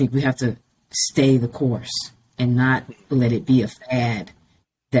 And I just think we have to stay the course and not let it be a fad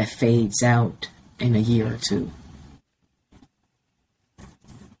that fades out in a year or two.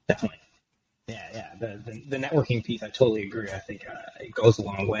 Definitely. Yeah. The networking piece, I totally agree. I think it goes a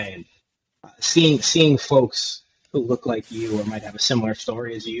long way. And seeing folks who look like you or might have a similar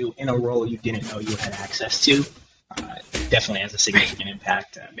story as you in a role you didn't know you had access to definitely has a significant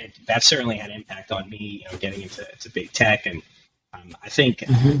impact. That certainly had an impact on me, getting into big tech. And I think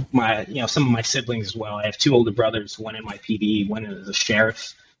some of my siblings as well. I have two older brothers, one in my PD, one is a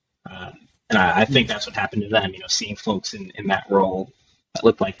sheriff. And I think that's what happened to them, seeing folks in that role that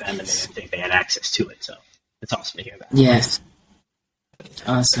looked like them and they didn't think they had access to it. So it's awesome to hear that. Yes.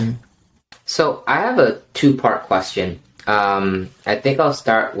 Awesome. So I have a two-part question. I think I'll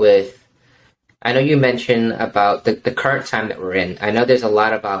start with, I know you mentioned about the current time that we're in. I know there's a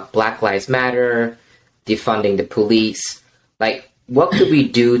lot about Black Lives Matter, defunding the police. Like, what could we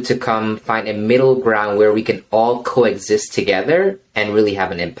do to find a middle ground where we can all coexist together and really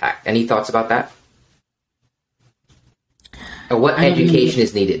have an impact? Any thoughts about that? Or what education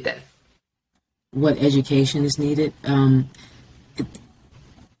is needed then? What education is needed?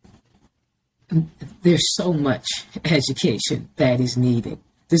 There's so much education that is needed.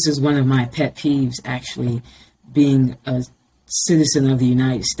 This is one of my pet peeves, actually, being a citizen of the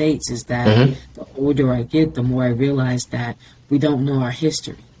United States, is that the older I get, the more I realize that we don't know our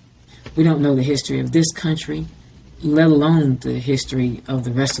history. We don't know the history of this country, let alone the history of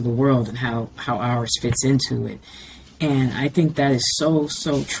the rest of the world and how ours fits into it. And I think that is so,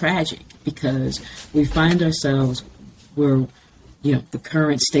 so tragic, because we find ourselves where, the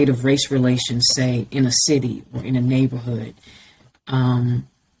current state of race relations, say, in a city or in a neighborhood,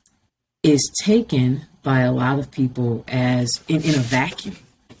 is taken by a lot of people as in a vacuum.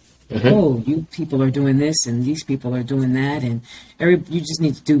 Oh, you people are doing this and these people are doing that, and you just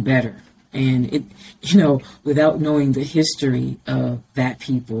need to do better. And it, without knowing the history of that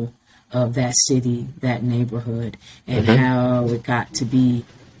people, of that city, that neighborhood, and how it got to be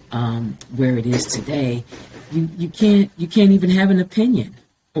where it is today, you can't even have an opinion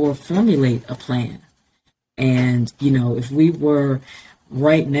or formulate a plan. And if we were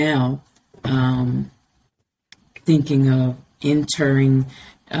right now thinking of entering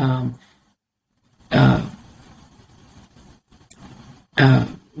um,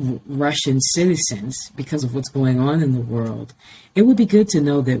 Russian citizens because of what's going on in the world, it would be good to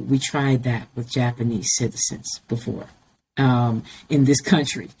know that we tried that with Japanese citizens before in this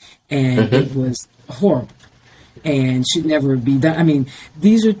country, and it was horrible and should never be done. I mean,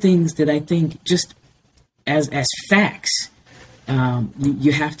 these are things that I think just as facts,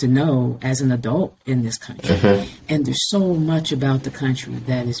 you have to know as an adult in this country. And there's so much about the country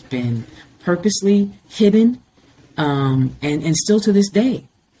that has been purposely hidden, and still to this day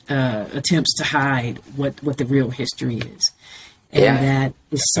attempts to hide what the real history is. And that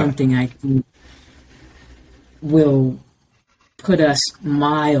is something I think will put us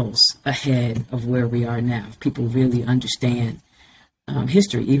miles ahead of where we are now, if people really understand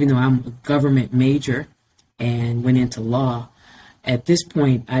history. Even though I'm a government major and went into law, at this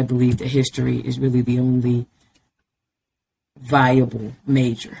point, I believe that history is really the only viable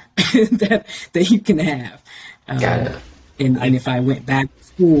major that you can have. And if I went back to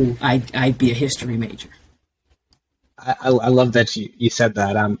school, I'd be a history major. I love that you said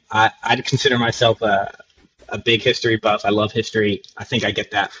that. I'd consider myself a big history buff. I love history. I think I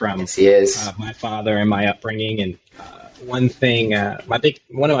get that from my father and my upbringing. And one thing,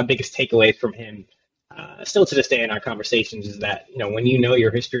 one of my biggest takeaways from him, still to this day in our conversations, is that when you know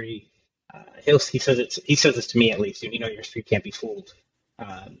your history, he says this to me at least. When you know your history, you can't be fooled.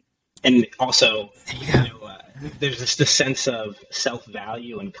 And also, there's this sense of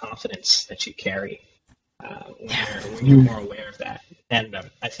self-value and confidence that you carry when you're more aware of that. And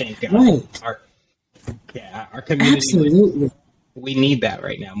I think our community, absolutely, we need that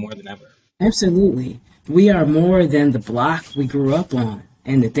right now more than ever. Absolutely. We are more than the block we grew up on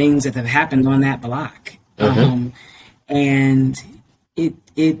and the things that have happened on that block. And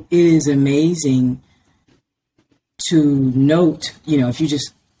it is amazing to note, if you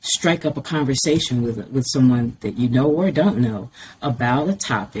just strike up a conversation with someone that you know or don't know about a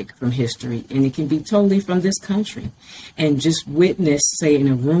topic from history, and it can be totally from this country, and just witness, say, in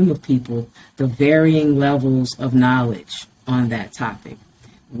a room of people, the varying levels of knowledge on that topic,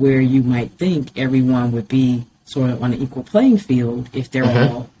 where you might think everyone would be sort of on an equal playing field if they're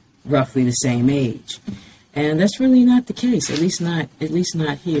all roughly the same age. And that's really not the case, at least not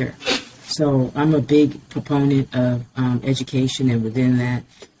here. So I'm a big proponent of education, and within that,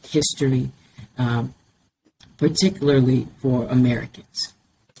 history, particularly for Americans.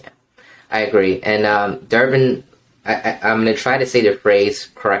 Yeah, I agree. And Durbin, I'm going to try to say the phrase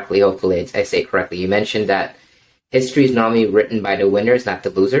correctly. Hopefully I say it correctly. You mentioned that history is normally written by the winners, not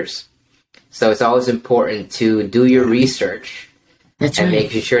the losers. So it's always important to do your research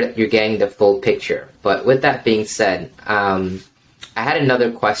making sure that you're getting the full picture. But with that being said, I had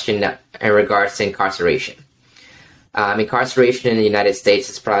another question in regards to incarceration. Incarceration in the United States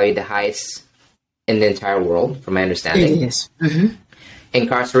is probably the highest in the entire world, from my understanding. It is. Mm-hmm.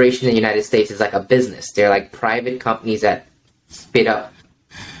 Incarceration in the United States is like a business. They're like private companies that spit up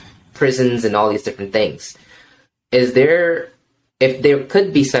prisons and all these different things. If there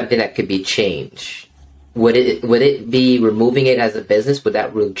could be something that could be changed, would it be removing it as a business? Would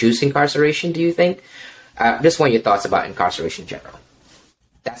that reduce incarceration, do you think? Just want your thoughts about incarceration in general.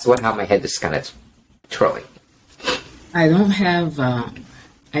 That's how my head is kind of twirling. I don't have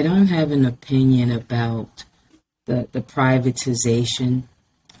an opinion about the privatization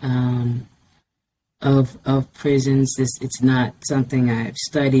of prisons. It's not something I've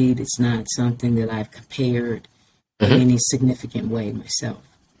studied. It's not something that I've compared in any significant way myself.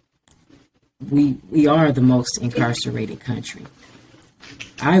 We are the most incarcerated country.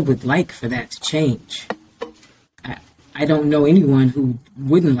 I would like for that to change. I don't know anyone who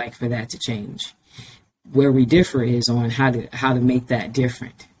wouldn't like for that to change. Where we differ is on how to make that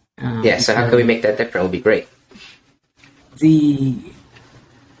different. So how can we make that different? It would be great.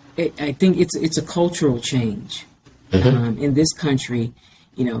 I think it's a cultural change. In this country,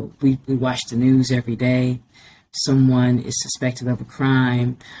 we watch the news every day. Someone is suspected of a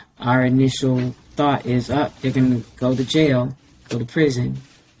crime. Our initial thought is, they're going to go to jail, go to prison.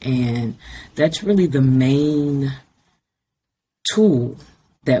 And that's really the main tool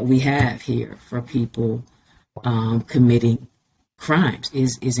that we have here for people committing crimes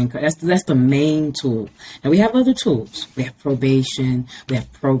that's the main tool. Now we have other tools. We have probation, we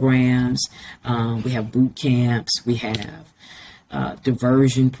have programs, we have boot camps, we have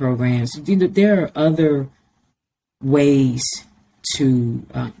diversion programs. There are other ways to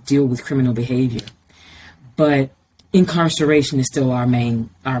deal with criminal behavior, but incarceration is still our main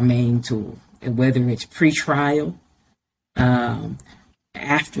tool. And whether it's pre-trial,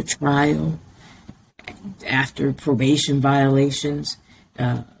 after trial, after probation violations,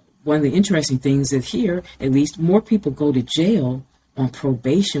 one of the interesting things is here, at least more people go to jail on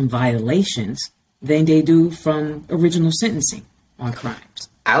probation violations than they do from original sentencing on crimes.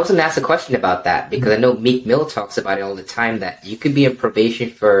 I was going to ask a question about that because I know Meek Mill talks about it all the time, that you could be in probation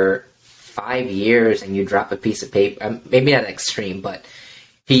for 5 years and you drop a piece of paper. Maybe not extreme, but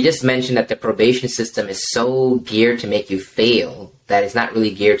he just mentioned that the probation system is so geared to make you fail that it's not really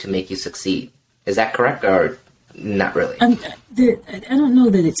geared to make you succeed. Is that correct or not really? I don't know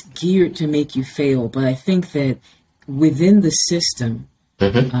that it's geared to make you fail, but I think that within the system,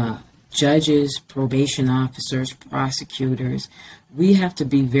 judges, probation officers, prosecutors, we have to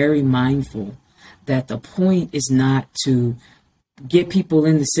be very mindful that the point is not to get people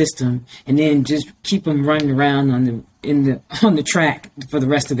in the system and then just keep them running around on the track for the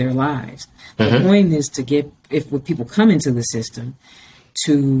rest of their lives. The point is to get, when people come into the system,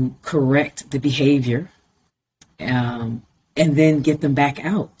 to correct the behavior, and then get them back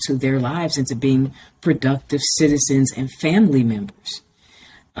out to their lives and to being productive citizens and family members.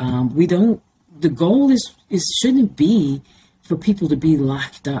 The goal shouldn't be for people to be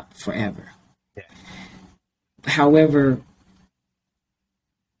locked up forever. Yeah. However,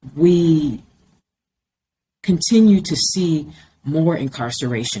 we continue to see more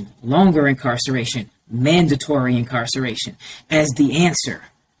incarceration, longer incarceration, mandatory incarceration as the answer.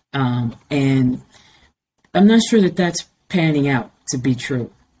 And I'm not sure that that's panning out to be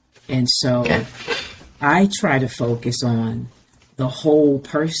true. And so I try to focus on the whole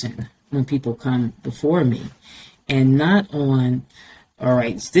person when people come before me, and not on, all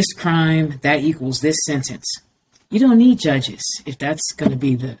right, it's this crime, that equals this sentence. You don't need judges if that's going to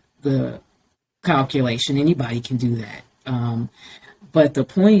be the calculation. Anybody can do that. But the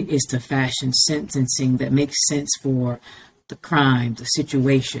point is to fashion sentencing that makes sense for the crime, the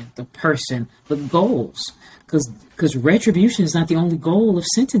situation, the person, the goals. Because retribution is not the only goal of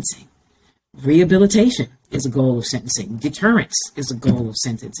sentencing. Rehabilitation is a goal of sentencing. Deterrence is a goal of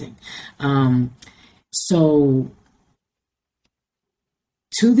sentencing. So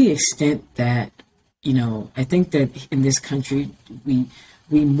to the extent that, I think that in this country, we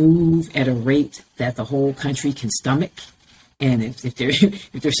move at a rate that the whole country can stomach. And if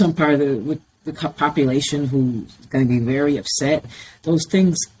there's some part of the population who's going to be very upset, those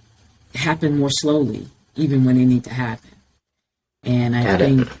things happen more slowly, even when they need to happen. And I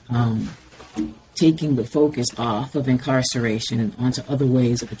think taking the focus off of incarceration and onto other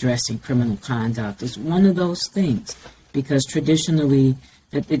ways of addressing criminal conduct is one of those things, because traditionally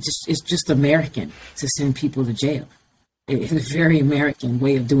it's just American to send people to jail. It's a very American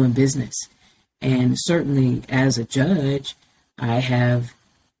way of doing business. And certainly as a judge, I have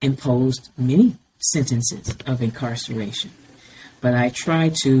imposed many sentences of incarceration, but I try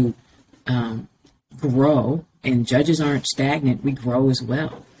to grow, and judges aren't stagnant, we grow as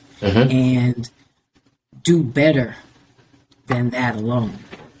well, and do better than that alone.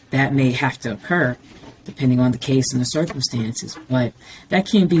 That may have to occur depending on the case and the circumstances, but that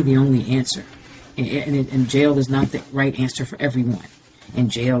can't be the only answer. And jail is not the right answer for everyone,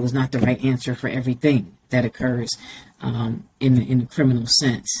 and jail is not the right answer for everything that occurs in the criminal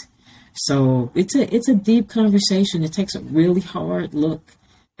sense. So it's a deep conversation. It takes a really hard look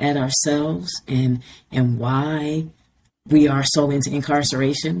at ourselves and why we are so into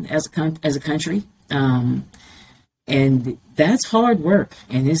incarceration as a country. And that's hard work,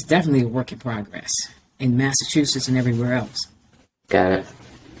 and it's definitely a work in progress in Massachusetts and everywhere else. Got it.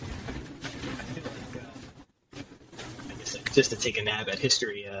 Just to take a nab at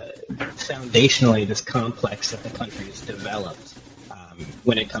history, foundationally, this complex that the country has developed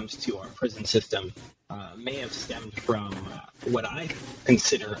when it comes to our prison system may have stemmed from what I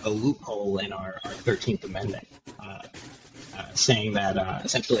consider a loophole in our 13th Amendment, saying that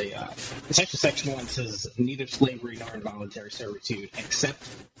essentially Section 1 says neither slavery nor involuntary servitude except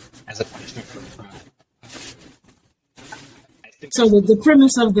as a punishment for a crime. So the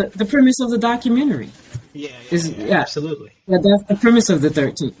premise of the documentary. Yeah, absolutely. Yeah, that's the premise of the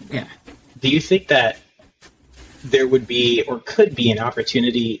 13th. Yeah. Do you think that there would be or could be an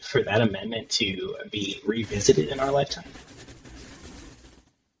opportunity for that amendment to be revisited in our lifetime?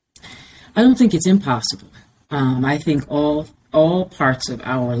 I don't think it's impossible. I think all parts of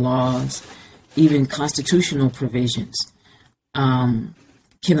our laws, even constitutional provisions,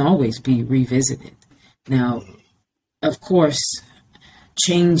 can always be revisited. Now, of course,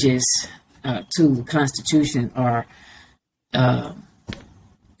 changes to the Constitution are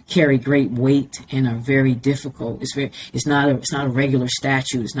carry great weight and are very difficult. It's not a regular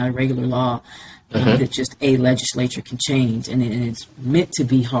statute. It's not a regular law that just a legislature can change, and it's meant to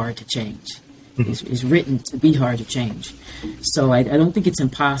be hard to change. is written to be hard to change. So I don't think it's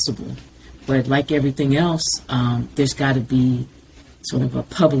impossible, but like everything else, there's got to be sort of a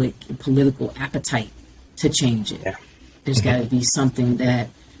public and political appetite to change it. Yeah. There's got to be something that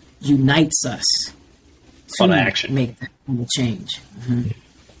unites us to make that kind of change.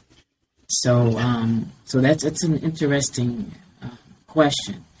 So, so that's an interesting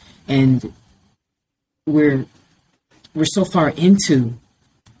question, and we're so far into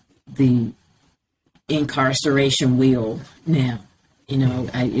the incarceration wheel now. You know,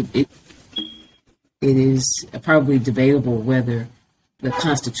 it is probably debatable whether the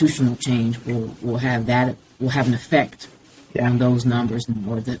constitutional change will have an effect on those numbers,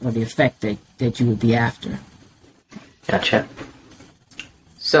 or the effect that you would be after. Gotcha.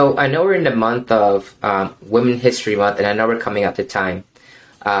 So I know we're in the month of Women History Month, and I know we're coming up to time.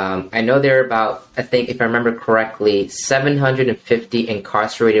 I know there are about, I think if I remember correctly, 750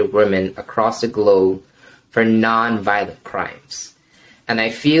 incarcerated women across the globe for non-violent crimes. And I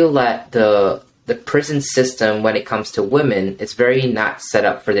feel that the prison system, when it comes to women, is very not set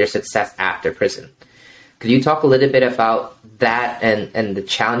up for their success after prison. Could you talk a little bit about that and the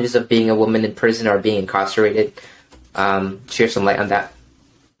challenges of being a woman in prison or being incarcerated? Share some light on that.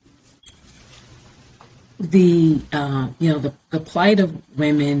 The plight of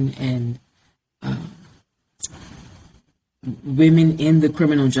women and women in the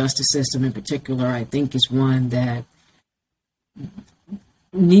criminal justice system in particular, I think, is one that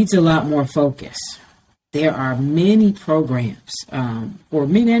needs a lot more focus. There are many programs for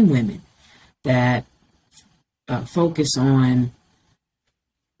men and women that focus on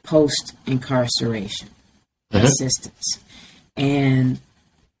post-incarceration assistance, and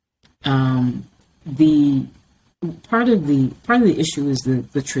the part of the issue is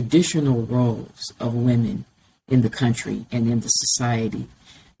the traditional roles of women in the country and in the society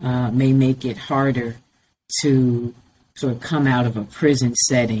may make it harder to sort of come out of a prison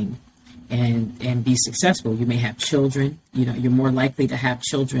setting and be successful. You may have children. You know, you're more likely to have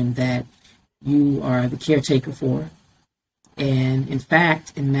children that you are the caretaker for. And in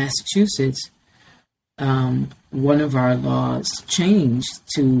fact, in Massachusetts, one of our laws changed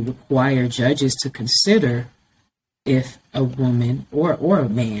to require judges to consider if a woman or a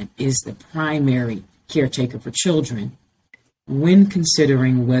man is the primary caretaker for children when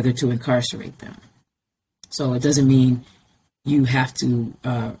considering whether to incarcerate them. So it doesn't mean you have to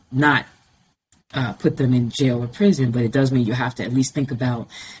not put them in jail or prison, but it does mean you have to at least think about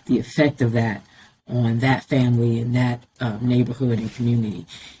the effect of that on that family and that neighborhood and community.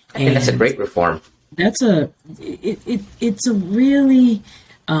 I think that's a great reform. It's a really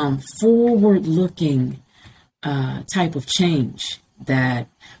forward-looking type of change that,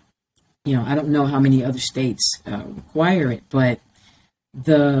 you know, I don't know how many other states require it, but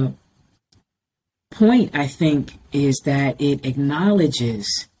the point, I think, is that it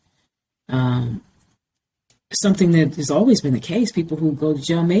acknowledges something that has always been the case. People who go to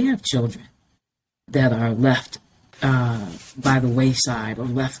jail may have children that are left by the wayside or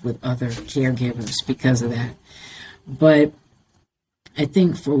left with other caregivers because of that. But I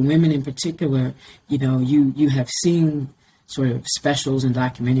think for women in particular, you know, you have seen sort of specials and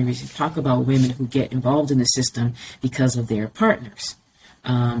documentaries that talk about women who get involved in the system because of their partners.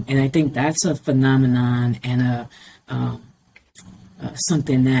 And I think that's a phenomenon and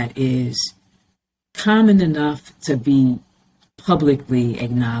something that is common enough to be publicly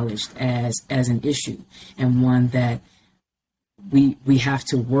acknowledged as an issue, and one that we have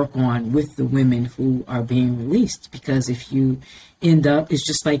to work on with the women who are being released. Because if you end up, it's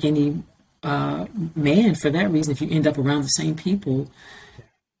just like any man, for that reason, if you end up around the same people,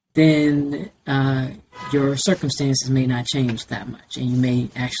 then your circumstances may not change that much, and you may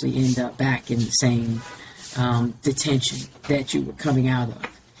actually end up back in the same detention that you were coming out of.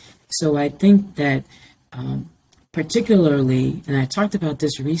 So I think that particularly, and I talked about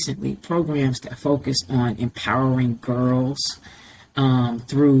this recently, programs that focus on empowering girls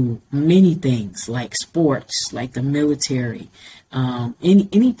through many things like sports, like the military,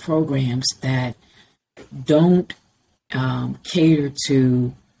 any programs that don't cater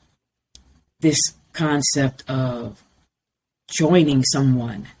to this concept of joining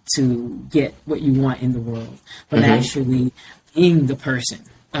someone to get what you want in the world, but actually being the person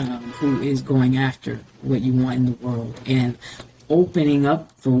who is going after what you want in the world and opening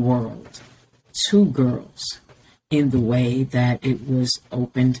up the world to girls in the way that it was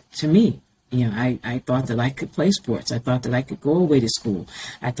opened to me. You know, I thought that I could play sports. I thought that I could go away to school.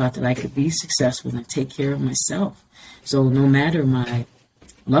 I thought that I could be successful and take care of myself. So no matter my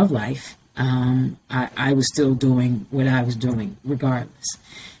love life, I was still doing what I was doing regardless.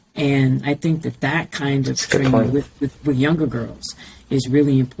 And I think that kind of training with younger girls is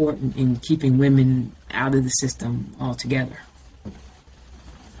really important in keeping women out of the system altogether.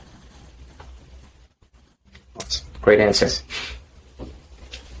 Great answer.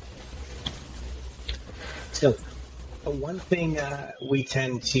 So, one thing we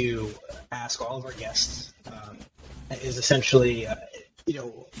tend to ask all of our guests is essentially,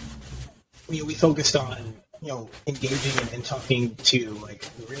 we focused on, engaging and talking to like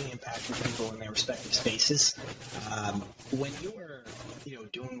really impactful people in their respective spaces. When you are,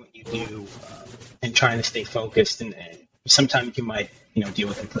 doing what you do and trying to stay focused, and sometimes you might, deal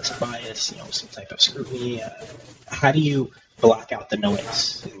with implicit bias, some type of scrutiny. How do you block out the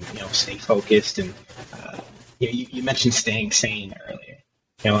noise and, stay focused? And you mentioned staying sane earlier.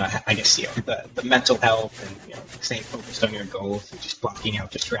 I guess the mental health and staying focused on your goals and just blocking out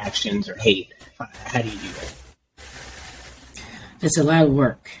distractions or hate. How do you do that? It's a lot of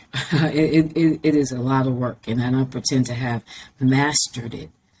work. It is a lot of work, and I don't pretend to have mastered it.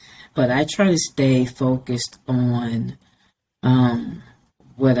 But I try to stay focused on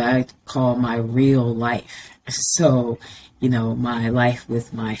what I call my real life. So, my life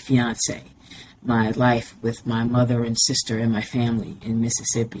with my fiance, my life with my mother and sister and my family in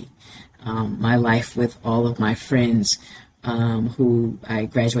Mississippi, my life with all of my friends who I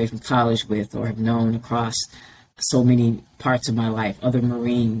graduated from college with or have known across so many parts of my life, other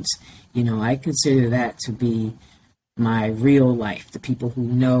Marines. I consider that to be my real life, the people who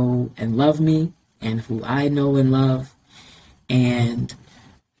know and love me and who I know and love. And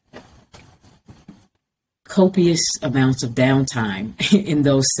copious amounts of downtime in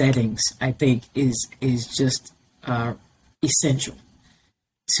those settings, I think, is just essential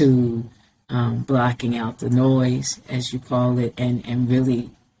to blocking out the noise, as you call it, and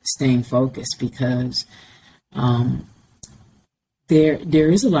really staying focused, because there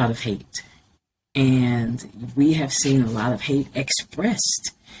is a lot of hate, and we have seen a lot of hate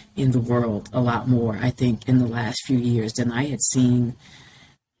expressed in the world a lot more, I think, in the last few years than I had seen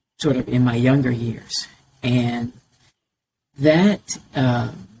sort of in my younger years. And that,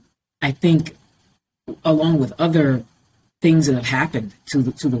 I think, along with other things that have happened to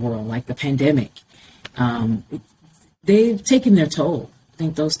the world, like the pandemic, they've taken their toll. I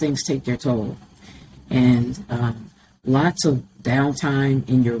think those things take their toll. And lots of downtime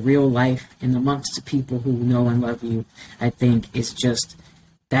in your real life and amongst the people who know and love you, I think is just,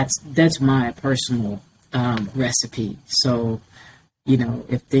 that's my personal recipe. So,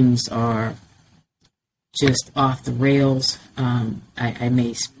 if things are just off the rails, I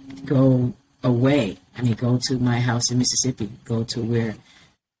may go away. I may go to my house in Mississippi, go to where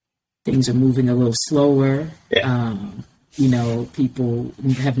things are moving a little slower. Yeah. People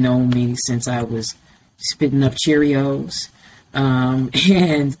have known me since I was spitting up Cheerios,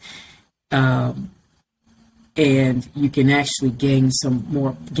 and you can actually gain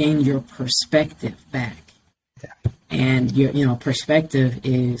your perspective back. Yeah. And your perspective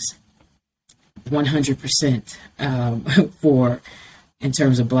is 100% for in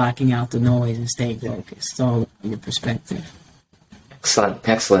terms of blocking out the noise and staying focused. It's all your perspective.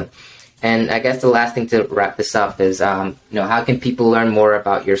 Excellent. And I guess the last thing to wrap this up is, how can people learn more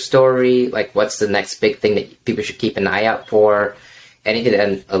about your story? Like, what's the next big thing that people should keep an eye out for? Anything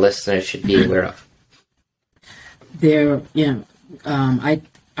that a listener should be aware of?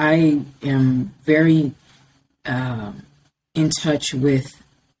 I am very in touch with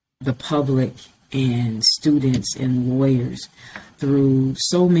the public and students and lawyers through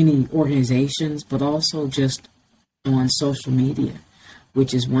so many organizations, but also just on social media,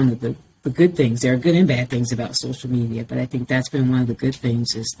 which is one of the good things. There are good and bad things about social media, but I think that's been one of the good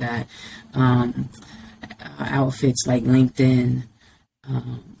things, is that outfits like LinkedIn,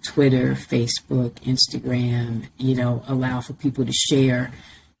 Twitter, Facebook, Instagram, allow for people to share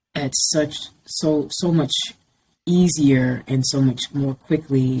at so much easier and so much more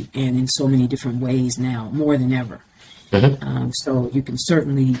quickly and in so many different ways now, more than ever. Mm-hmm. So you can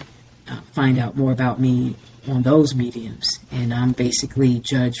certainly find out more about me on those mediums. And I'm basically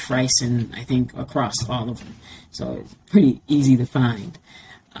Judge Frison, I think, across all of them. So it's pretty easy to find.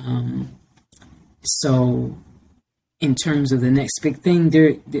 So in terms of the next big thing,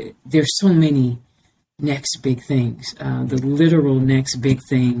 there's so many next big things. The literal next big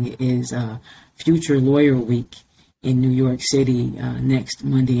thing is Future Lawyer Week in New York City next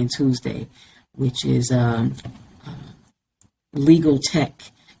Monday and Tuesday, which is legal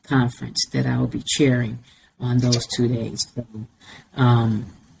tech conference that I will be chairing on those 2 days. So,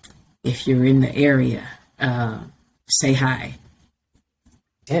 if you're in the area, say hi.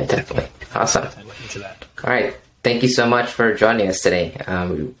 Yeah, definitely. Awesome. I look into that. All right. Thank you so much for joining us today.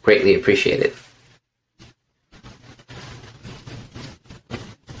 We greatly appreciate it.